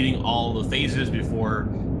help completing all the phases before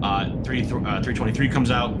 323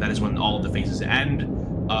 comes out, that is when all of the phases end.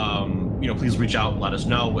 Please reach out and let us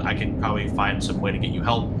know. I can probably find some way to get you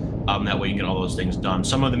help. That way you get all those things done.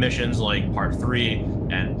 Some of the missions, like part 3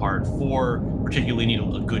 and part 4, particularly need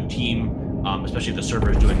a good team, especially if the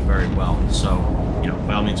server is doing very well. So,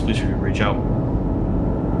 by all means, please reach out.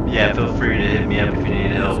 Yeah, feel free to hit me up if you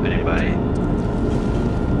need help, anybody.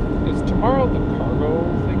 Is tomorrow the cargo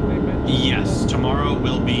thing they mentioned? Yes, tomorrow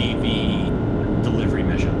will be the delivery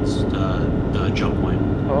missions, the jump point.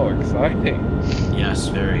 Oh, exciting. Yes,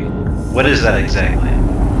 very. What is that exactly?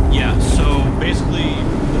 Yeah, so basically,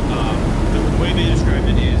 the way they described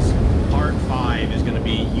it is part 5 is going to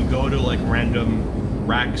be you go to like random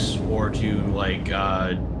racks or to like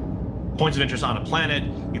points of interest on a planet,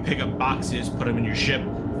 you pick up boxes, put them in your ship,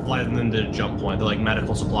 fly them into the jump point. They're like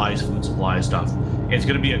medical supplies, food supplies, stuff. It's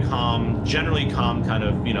going to be a generally calm kind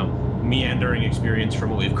of, meandering experience from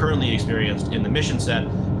what we've currently experienced in the mission set,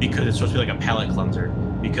 because it's supposed to be like a palate cleanser.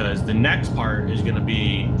 Because the next part is going to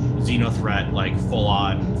be Xeno threat, like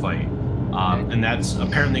full-on fight, and that's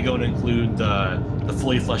apparently going to include the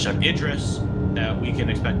fully fleshed out Idris that we can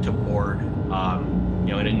expect to board,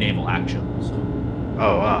 in a naval action. So.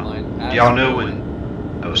 Oh wow! Do y'all know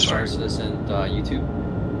when? Oh, sorry. This and YouTube.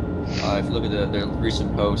 If you look at the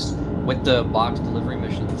recent post with the box delivery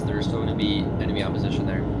missions, there's still going to be enemy opposition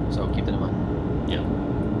there, so keep that in mind. Yeah.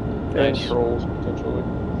 And trolls potentially.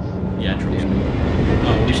 Yeah, trolls.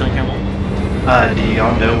 Oh, you saying, Campbell? Do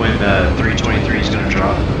y'all know when 323 is going to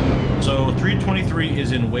drop? So 323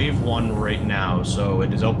 is in wave 1 right now, so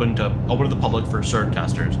it is open to the public for cert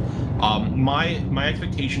testers. My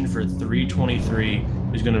expectation for 323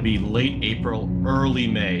 is going to be late April, early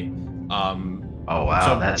May. Oh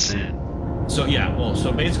wow, that's soon. So yeah, well,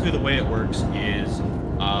 so basically the way it works is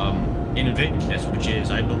Invictus, which is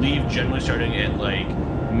I believe generally starting at like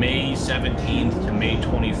May 17th to May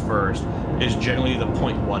 21st is generally the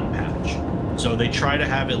 0.1 patch. So they try to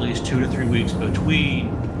have at least 2 to 3 weeks between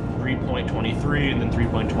 3.23 and then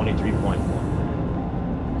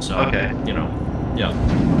 3.23.1. So, Okay. you know, yeah.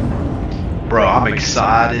 Bro, I'm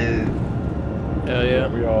excited. Hell yeah.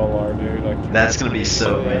 We all are, dude. Like, That's gonna be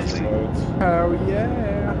so amazing. Hell yeah.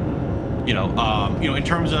 You know, in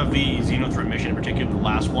terms of the Xenothreat mission, in particular the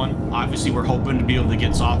last one, obviously we're hoping to be able to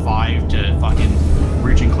get SOF 5 to fucking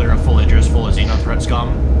reach and clear a full Idris full of Xenothreat scum.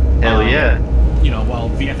 Hell yeah. You know, while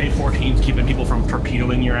VFA 14 is keeping people from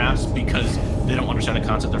torpedoing your ass because they don't understand the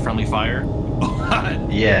concept of friendly fire.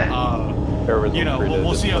 But, Yeah. you know,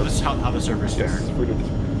 we'll see how the servers fare.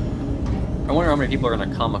 I wonder how many people are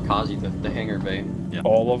gonna kamikaze the hangar bay. Yeah.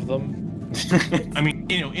 All of them. I mean,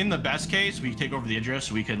 you know, in the best case, we take over the Idris,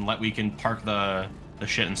 we can park the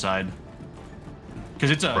shit inside.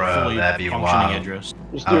 Because it's a fully that'd be functioning wild. Idris.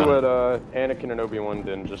 Just do what Anakin and Obi-Wan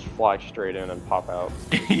did, and just fly straight in and pop out.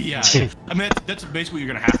 Yeah. I mean, that's basically what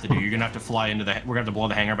you're gonna have to do. You're gonna have to fly into we're gonna have to blow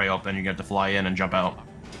the hangar bay open. You're gonna have to fly in and jump out.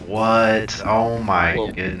 What? Oh my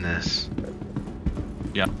goodness.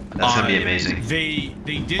 Yeah. That's gonna be amazing. They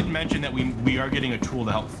did mention that we are getting a tool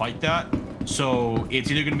to help fight that. So it's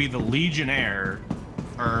either gonna be the Legionnaire,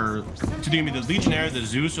 or it's either gonna be the Legionnaire, the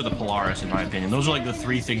Zeus, or the Polaris, in my opinion. Those are like the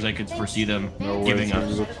 3 things I could foresee them giving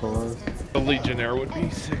us. The Legionnaire would be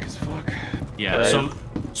sick as fuck. Yeah. Right.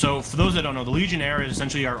 So for those that don't know, the Legionnaire is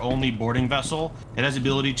essentially our only boarding vessel. It has the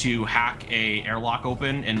ability to hack a airlock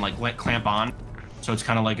open and like clamp on. So it's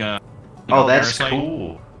kind of like a. Oh, that's parasite.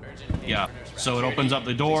 cool. Yeah. So it opens up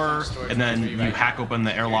the door, and then you hack open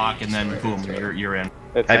the airlock, and then boom, you're in.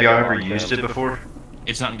 Have y'all ever used it before?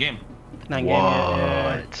 It's not in game. Not in game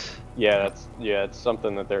yet. What? Yeah, it's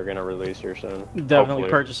something that they're gonna release here soon. Definitely Hopefully.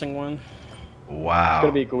 purchasing one. Wow. It's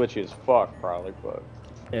gonna be glitchy as fuck, probably, but.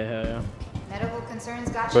 Yeah, hell yeah. Medical concerns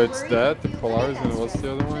got But you it's worried? that, the Polaris, and what's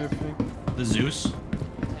the other one, you think? The Zeus. It's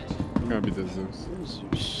gonna be the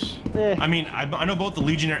Zeus. I mean, I know both the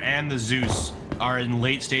Legionnaire and the Zeus are in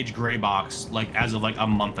late stage gray box, like as of like a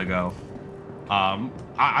month ago.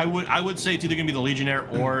 I would say it's either gonna be the Legionnaire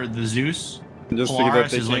or the Zeus. Just think that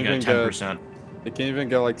Polaris they is can't like a even 10%. They can't even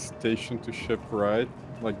get like station to ship right,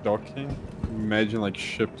 like docking. Imagine like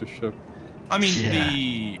ship to ship. I mean, Yeah.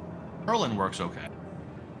 the Merlin works okay.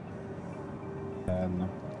 And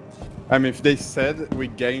I mean, if they said we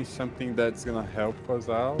gain something that's gonna help us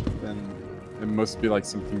out, then it must be like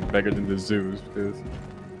something bigger than the Zeus. Because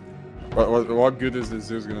what good is the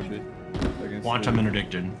Zeus gonna be? Against Quantum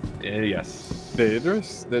interdicted. Yes. The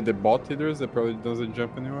Idris, the bot Idris that probably doesn't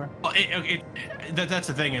jump anywhere. Well, that's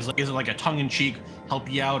the thing. Is it like a tongue-in-cheek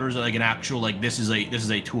help you out, or is it like an actual like this is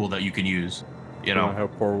a tool that you can use? You know. Gonna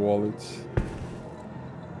help our wallets.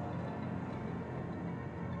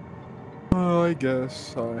 Oh, I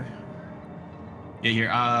guess Yeah, here.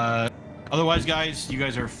 Otherwise, guys, you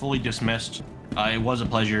guys are fully dismissed. It was a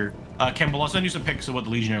pleasure. Campbell, I'll send you some pics of what the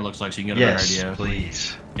Legionnaire looks like so you can get a better idea. Yes,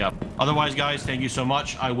 please. Yep. Otherwise, guys, thank you so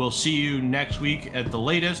much. I will see you next week at the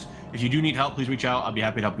latest. If you do need help, please reach out. I'll be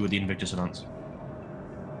happy to help you with the Invictus events.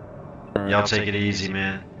 Y'all take it easy,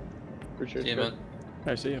 man. Appreciate See you, it. man.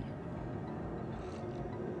 I see you.